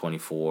take at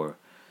 24.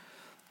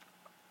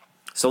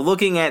 So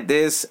looking at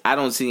this, I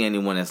don't see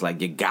anyone that's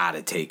like, you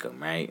gotta take him,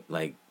 right?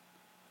 Like,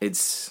 I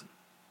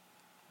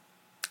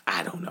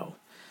don't know.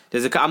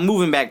 I'm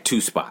moving back 2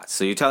 spots.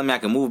 So you're telling me I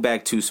can move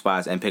back 2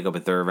 spots and pick up a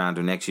third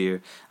rounder next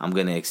year? I'm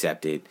going to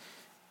accept it.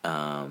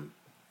 All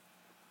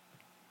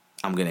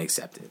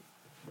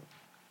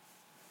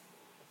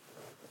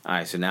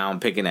right, so now I'm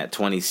picking at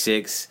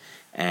 26.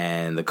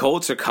 And the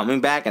Colts are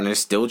coming back, and they're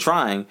still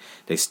trying.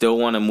 They still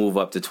want to move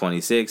up to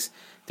 26.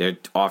 They're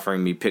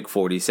offering me pick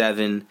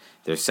 47,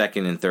 their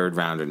second and third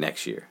rounder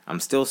next year. I'm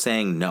still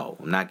saying no.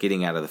 I'm not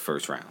getting out of the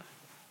first round.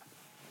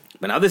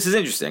 But now this is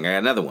interesting. I got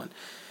another one.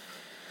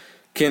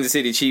 Kansas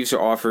City Chiefs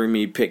are offering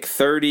me pick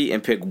 30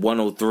 and pick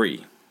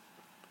 103.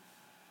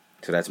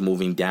 So that's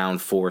moving down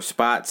 4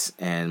 spots.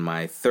 And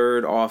my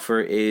third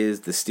offer is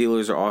the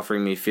Steelers are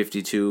offering me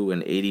 52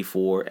 and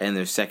 84 and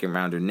their second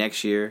rounder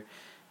next year.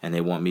 And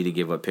they want me to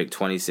give up pick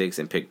 26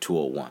 and pick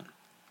 201.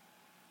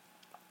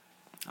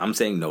 I'm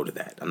saying no to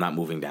that. I'm not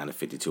moving down to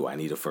 52. I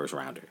need a first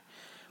rounder.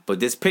 But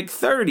this pick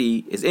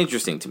 30 is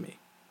interesting to me.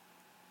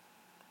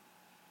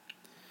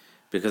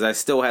 Because I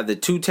still have the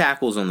 2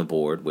 tackles on the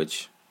board,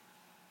 which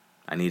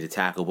I need a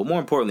tackle. But more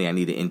importantly, I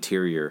need an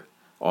interior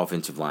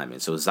offensive lineman.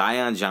 So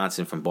Zion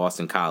Johnson from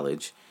Boston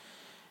College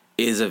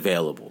is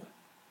available.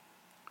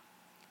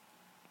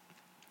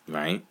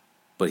 Right?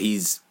 But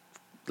he's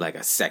like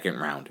a second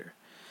rounder.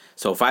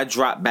 So if I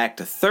drop back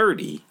to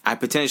 30, I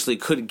potentially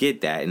could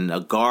get that. And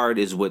a guard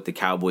is what the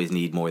Cowboys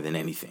need more than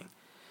anything.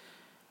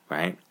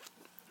 Right?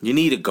 You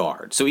need a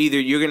guard. So either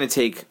you're going to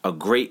take a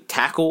great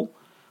tackle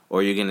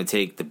or you're going to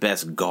take the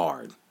best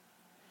guard.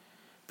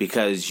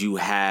 Because you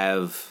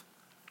have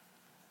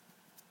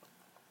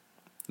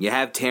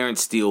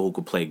Terrence Steele who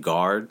could play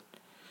guard.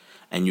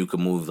 And you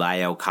could move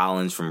La'el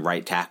Collins from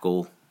right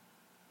tackle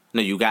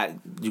No, you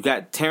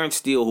got Terrence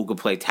Steele who could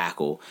play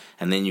tackle,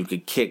 and then you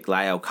could kick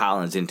La'el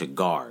Collins into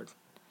guard.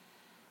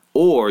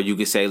 Or you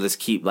could say, let's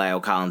keep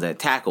La'el Collins at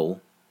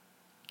tackle,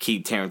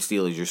 keep Terrence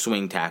Steele as your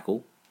swing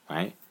tackle,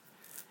 right?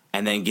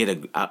 And then get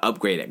a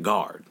upgrade at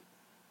guard,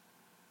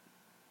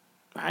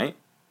 right?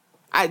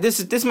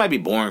 This might be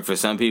boring for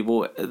some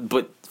people,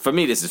 but for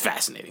me, this is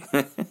fascinating.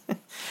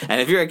 And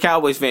if you're a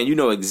Cowboys fan, you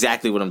know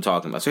exactly what I'm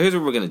talking about. So here's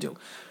what we're going to do.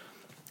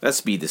 Let's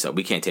speed this up.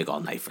 We can't take all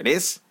night for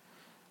this.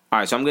 All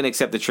right, so I'm going to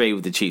accept the trade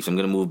with the Chiefs. I'm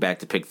going to move back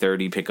to pick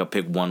 30, pick up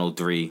pick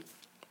 103,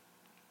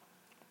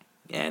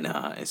 and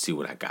see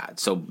what I got.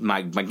 So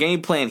my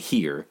game plan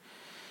here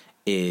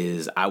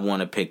is I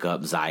want to pick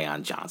up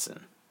Zion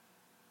Johnson.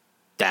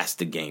 That's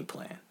the game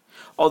plan.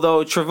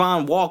 Although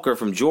Travon Walker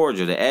from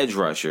Georgia, the edge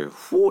rusher,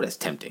 whew, that's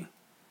tempting.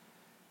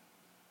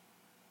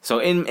 So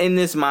in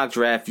this mock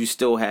draft, you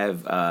still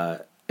have,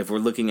 if we're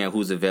looking at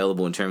who's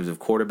available in terms of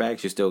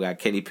quarterbacks, you still got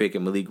Kenny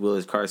Pickett, Malik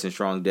Willis, Carson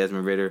Strong,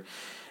 Desmond Ridder.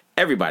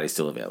 Everybody's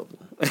still available.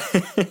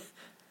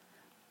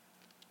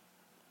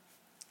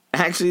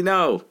 Actually,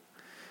 no.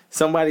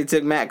 Somebody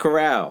took Matt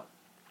Corral.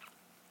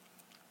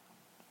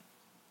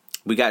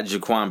 We got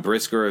Jaquan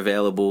Brisker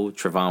available,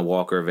 Travon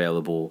Walker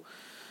available.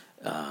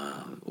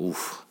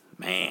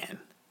 Man.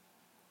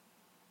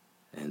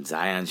 And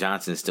Zion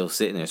Johnson is still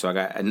sitting there. So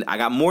I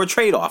got more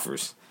trade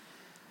offers.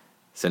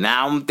 So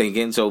now I'm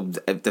thinking, so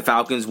if the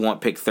Falcons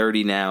want pick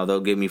 30 now, they'll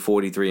give me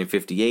 43 and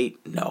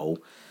 58. No.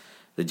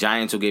 The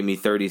Giants will give me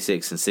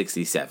 36 and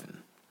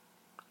 67.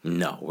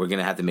 No, we're going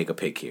to have to make a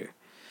pick here.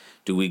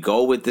 Do we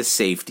go with the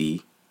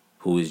safety,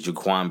 who is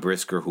Jaquan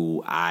Brisker,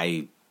 who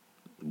I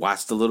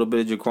watched a little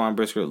bit of Jaquan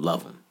Brisker,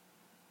 love him,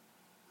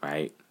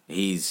 right?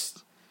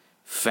 He's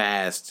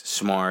fast,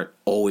 smart,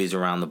 always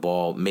around the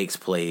ball, makes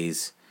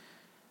plays.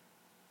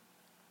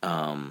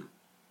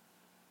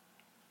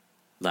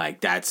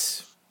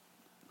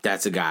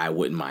 That's a guy I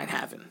wouldn't mind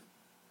having,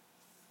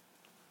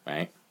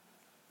 right?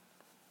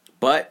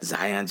 But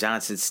Zion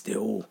Johnson's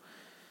still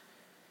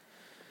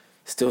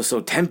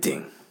so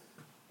tempting,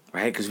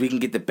 right? Because we can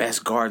get the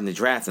best guard in the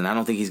draft, and I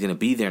don't think he's going to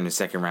be there in the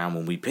second round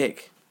when we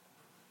pick.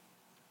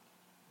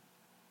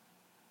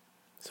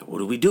 So what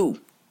do we do?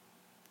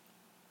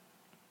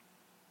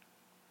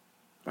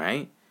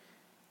 Right?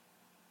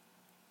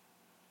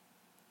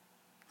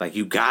 Like,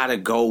 you got to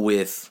go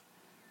with...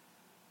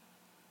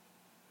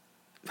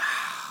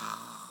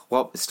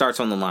 Well, it starts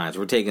on the lines.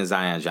 We're taking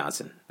Zion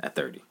Johnson at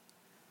 30.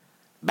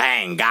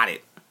 Bang, got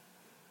it.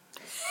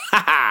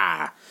 Ha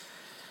ha.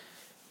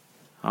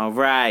 All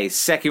right,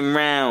 second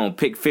round,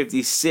 pick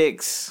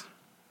 56.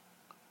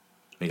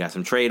 We got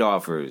some trade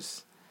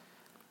offers.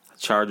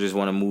 Chargers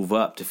want to move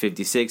up to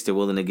 56. They're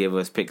willing to give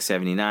us pick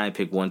 79,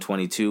 pick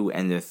 122,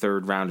 and their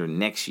third rounder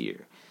next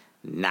year.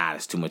 Nah,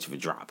 that's too much of a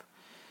drop.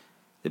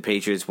 The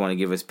Patriots want to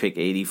give us pick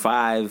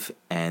 85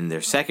 and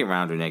their second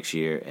rounder next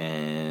year,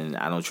 and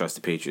I don't trust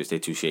the Patriots. They're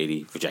too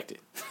shady. Rejected.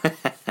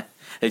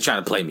 They're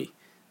trying to play me.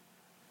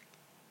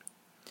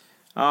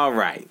 All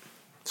right.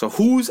 So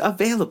who's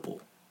available?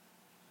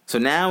 So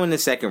now in the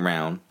second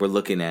round, we're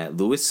looking at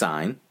Lewis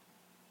Sine,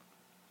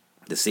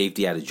 the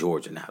safety out of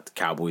Georgia. Now, the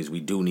Cowboys,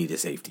 we do need a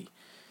safety.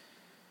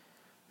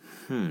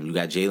 You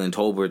got Jalen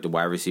Tolbert, the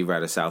wide receiver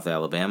out of South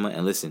Alabama.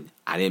 And listen,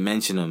 I didn't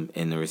mention him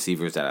in the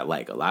receivers that I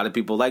like. A lot of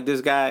people like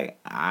this guy.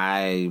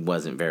 I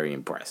wasn't very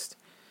impressed.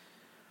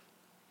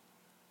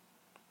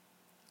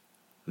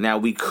 Now,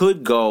 we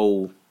could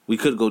go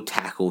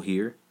tackle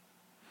here.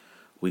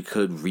 We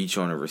could reach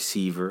on a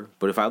receiver.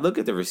 But if I look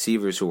at the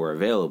receivers who are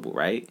available,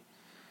 right?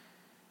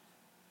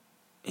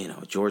 You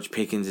know, George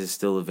Pickens is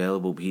still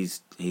available.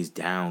 He's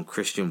down.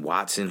 Christian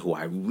Watson, who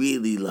I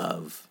really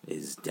love,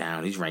 is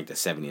down. He's ranked at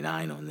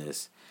 79 on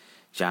this.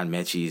 John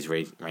Mechie is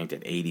ranked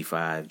at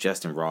 85.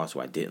 Justin Ross, who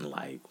I didn't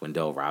like.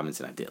 Wendell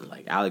Robinson, I didn't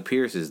like. Alec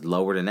Pierce is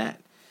lower than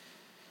that.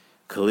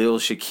 Khalil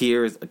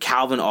Shakir,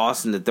 Calvin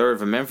Austin III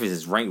from Memphis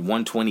is ranked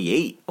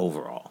 128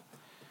 overall.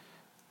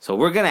 So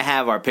we're going to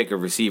have our pick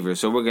of receivers,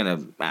 so we're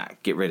going to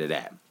get rid of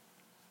that.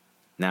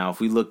 Now,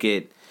 if we look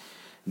at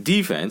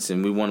defense,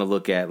 and we want to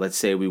look at, let's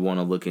say we want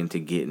to look into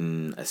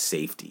getting a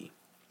safety.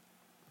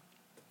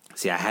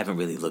 See, I haven't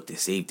really looked at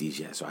safeties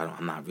yet, so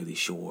I'm not really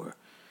sure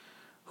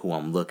who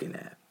I'm looking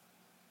at.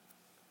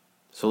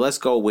 So let's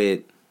go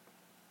with,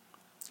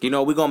 we're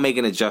going to make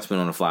an adjustment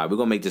on the fly. We're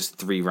going to make this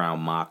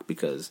 3-round mock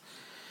because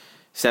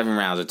 7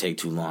 rounds will take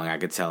too long. I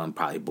could tell I'm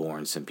probably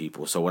boring some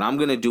people. So what I'm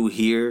going to do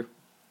here,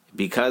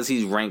 because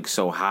he's ranked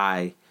so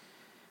high,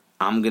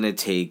 I'm going to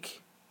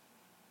take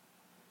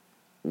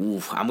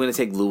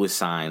Lewis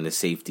Sine, the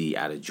safety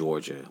out of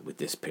Georgia, with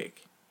this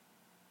pick.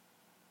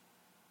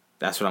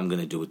 That's what I'm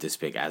going to do with this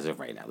pick as of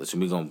right now.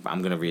 Listen,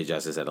 I'm going to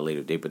readjust this at a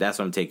later date, but that's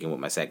what I'm taking with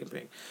my second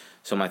pick.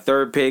 So my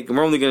third pick, and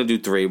we're only going to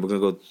do 3. We're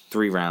going to go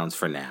 3 rounds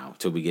for now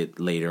till we get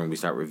later and we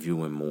start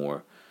reviewing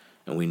more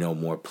and we know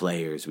more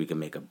players. We can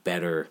make a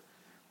better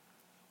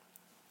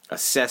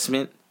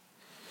assessment.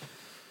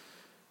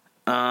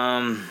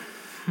 In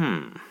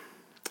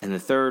the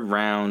third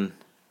round,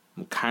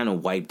 I'm kind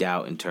of wiped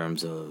out in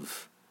terms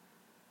of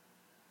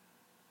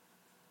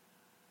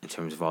in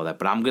terms of all that.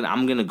 But I'm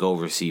gonna go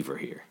receiver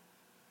here.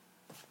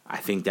 I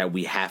think that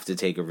we have to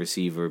take a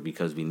receiver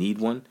because we need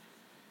one.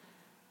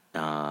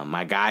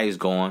 My guy is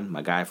gone.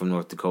 My guy from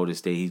North Dakota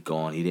State, he's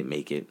gone. He didn't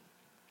make it.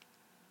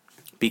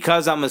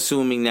 Because I'm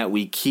assuming that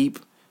we keep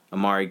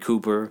Amari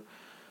Cooper,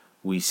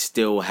 we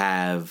still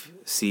have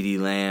CeeDee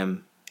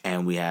Lamb,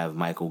 and we have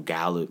Michael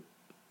Gallup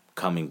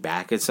coming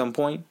back at some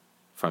point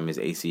from his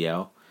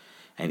ACL.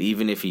 And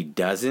even if he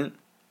doesn't,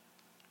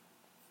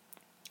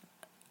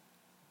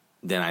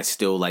 then I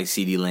still like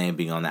CeeDee Lamb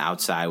being on the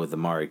outside with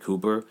Amari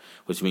Cooper,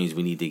 which means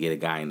we need to get a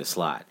guy in the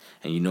slot.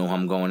 And you know who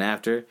I'm going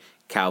after?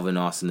 Calvin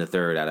Austin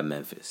III out of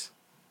Memphis.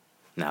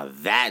 Now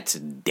that's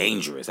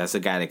dangerous. That's a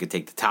guy that could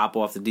take the top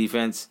off the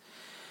defense.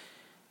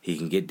 He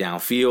can get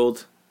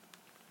downfield.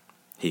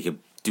 He could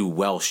do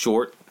well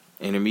short,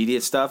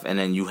 intermediate stuff, and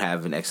then you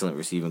have an excellent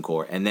receiving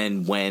core. And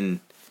then when,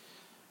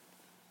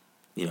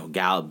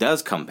 Gallup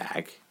does come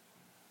back,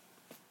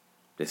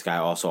 this guy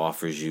also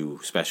offers you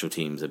special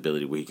teams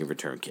ability where he can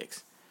return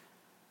kicks.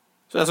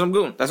 So that's what I'm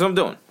doing. That's what I'm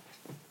doing.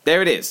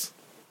 There it is.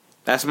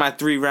 That's my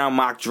 3-round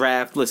mock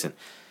draft. Listen,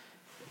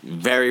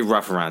 very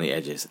rough around the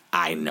edges.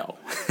 I know.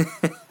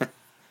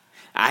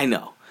 I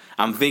know.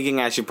 I'm thinking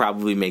I should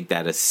probably make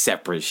that a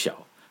separate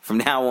show. From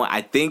now on,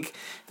 I think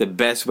the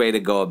best way to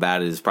go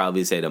about it is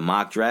probably say the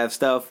mock draft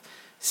stuff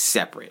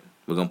separate.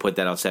 We're going to put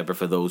that out separate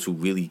for those who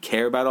really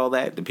care about all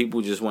that. The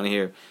people who just want to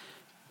hear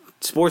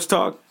sports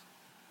talk,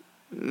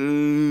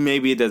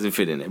 maybe it doesn't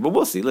fit in there. But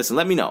we'll see. Listen,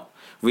 let me know.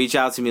 Reach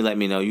out to me. Let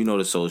me know. You know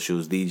the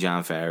socials. The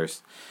John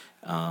Farris.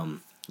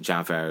 John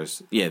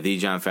Farris. Yeah, The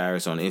John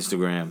Farris on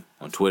Instagram,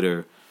 on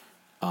Twitter.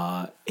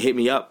 Hit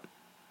me up.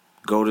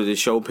 Go to the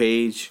show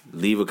page.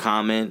 Leave a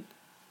comment.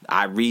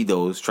 I read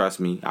those. Trust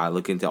me. I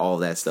look into all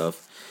that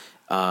stuff.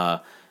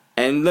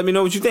 And let me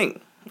know what you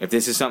think. If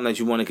this is something that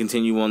you want to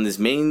continue on this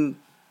main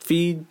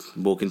feed,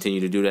 we'll continue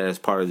to do that as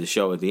part of the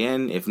show at the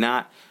end. If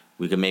not,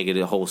 we can make it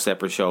a whole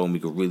separate show and we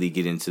could really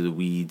get into the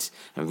weeds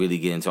and really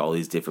get into all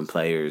these different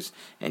players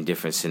and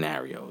different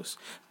scenarios.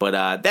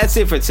 But that's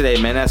it for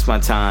today, man. That's my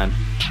time.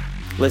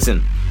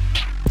 Listen,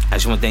 I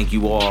just want to thank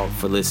you all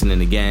for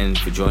listening again,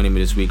 for joining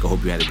me this week. I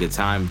hope you had a good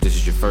time. If this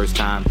is your first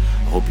time,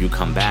 I hope you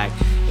come back.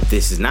 If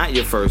this is not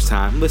your first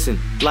time, listen,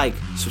 like,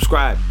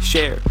 subscribe,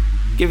 share,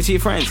 give it to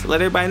your friends.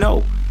 Let everybody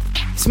know.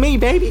 It's me,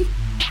 baby.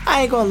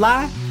 I ain't gonna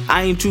lie.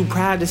 I ain't too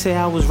proud to say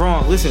I was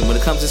wrong. Listen, when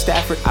it comes to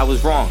Stafford, I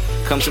was wrong.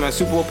 Comes to my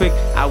Super Bowl pick,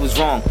 I was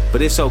wrong.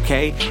 But it's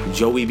okay.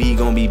 Joey B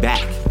gonna be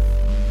back.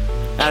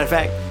 Matter of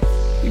fact,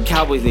 the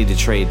Cowboys need to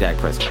trade Dak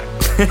Prescott.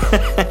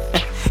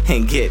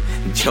 And get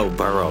Joe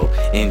Burrow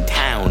in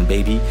town,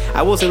 baby.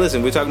 I will say,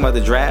 listen, we're talking about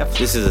the draft.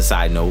 This is a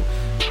side note.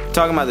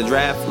 Talking about the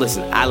draft,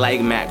 listen, I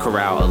like Matt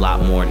Corral a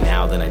lot more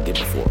now than I did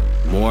before.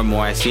 More and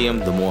more I see him,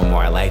 the more and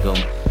more I like him.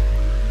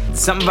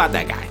 Something about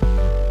that guy.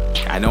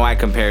 I know I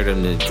compared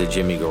him to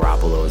Jimmy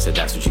Garoppolo and said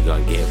that's what you're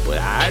going to get, but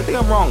I think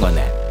I'm wrong on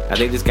that. I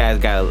think this guy's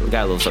got a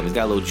little something. He's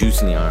got a little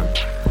juice in the arm.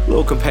 A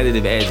little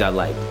competitive edge I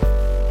like.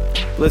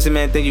 Listen,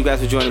 man, thank you guys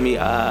for joining me.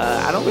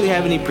 I don't really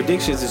have any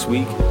predictions this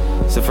week.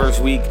 It's the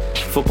first week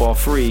football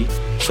free,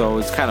 so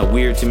it's kind of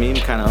weird to me. I'm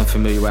kind of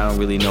unfamiliar. I don't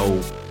really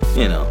know,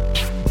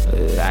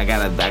 I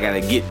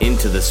gotta get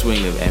into the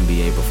swing of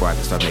NBA before I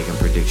can start making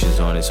predictions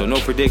on it. So no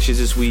predictions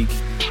this week.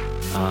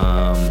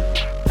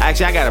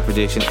 Actually, I got a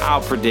prediction.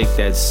 I'll predict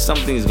that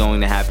something's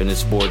going to happen in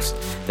sports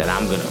that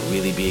I'm going to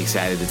really be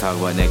excited to talk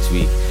about next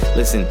week.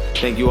 Listen,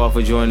 thank you all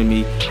for joining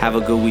me. Have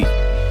a good week.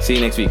 See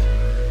you next week.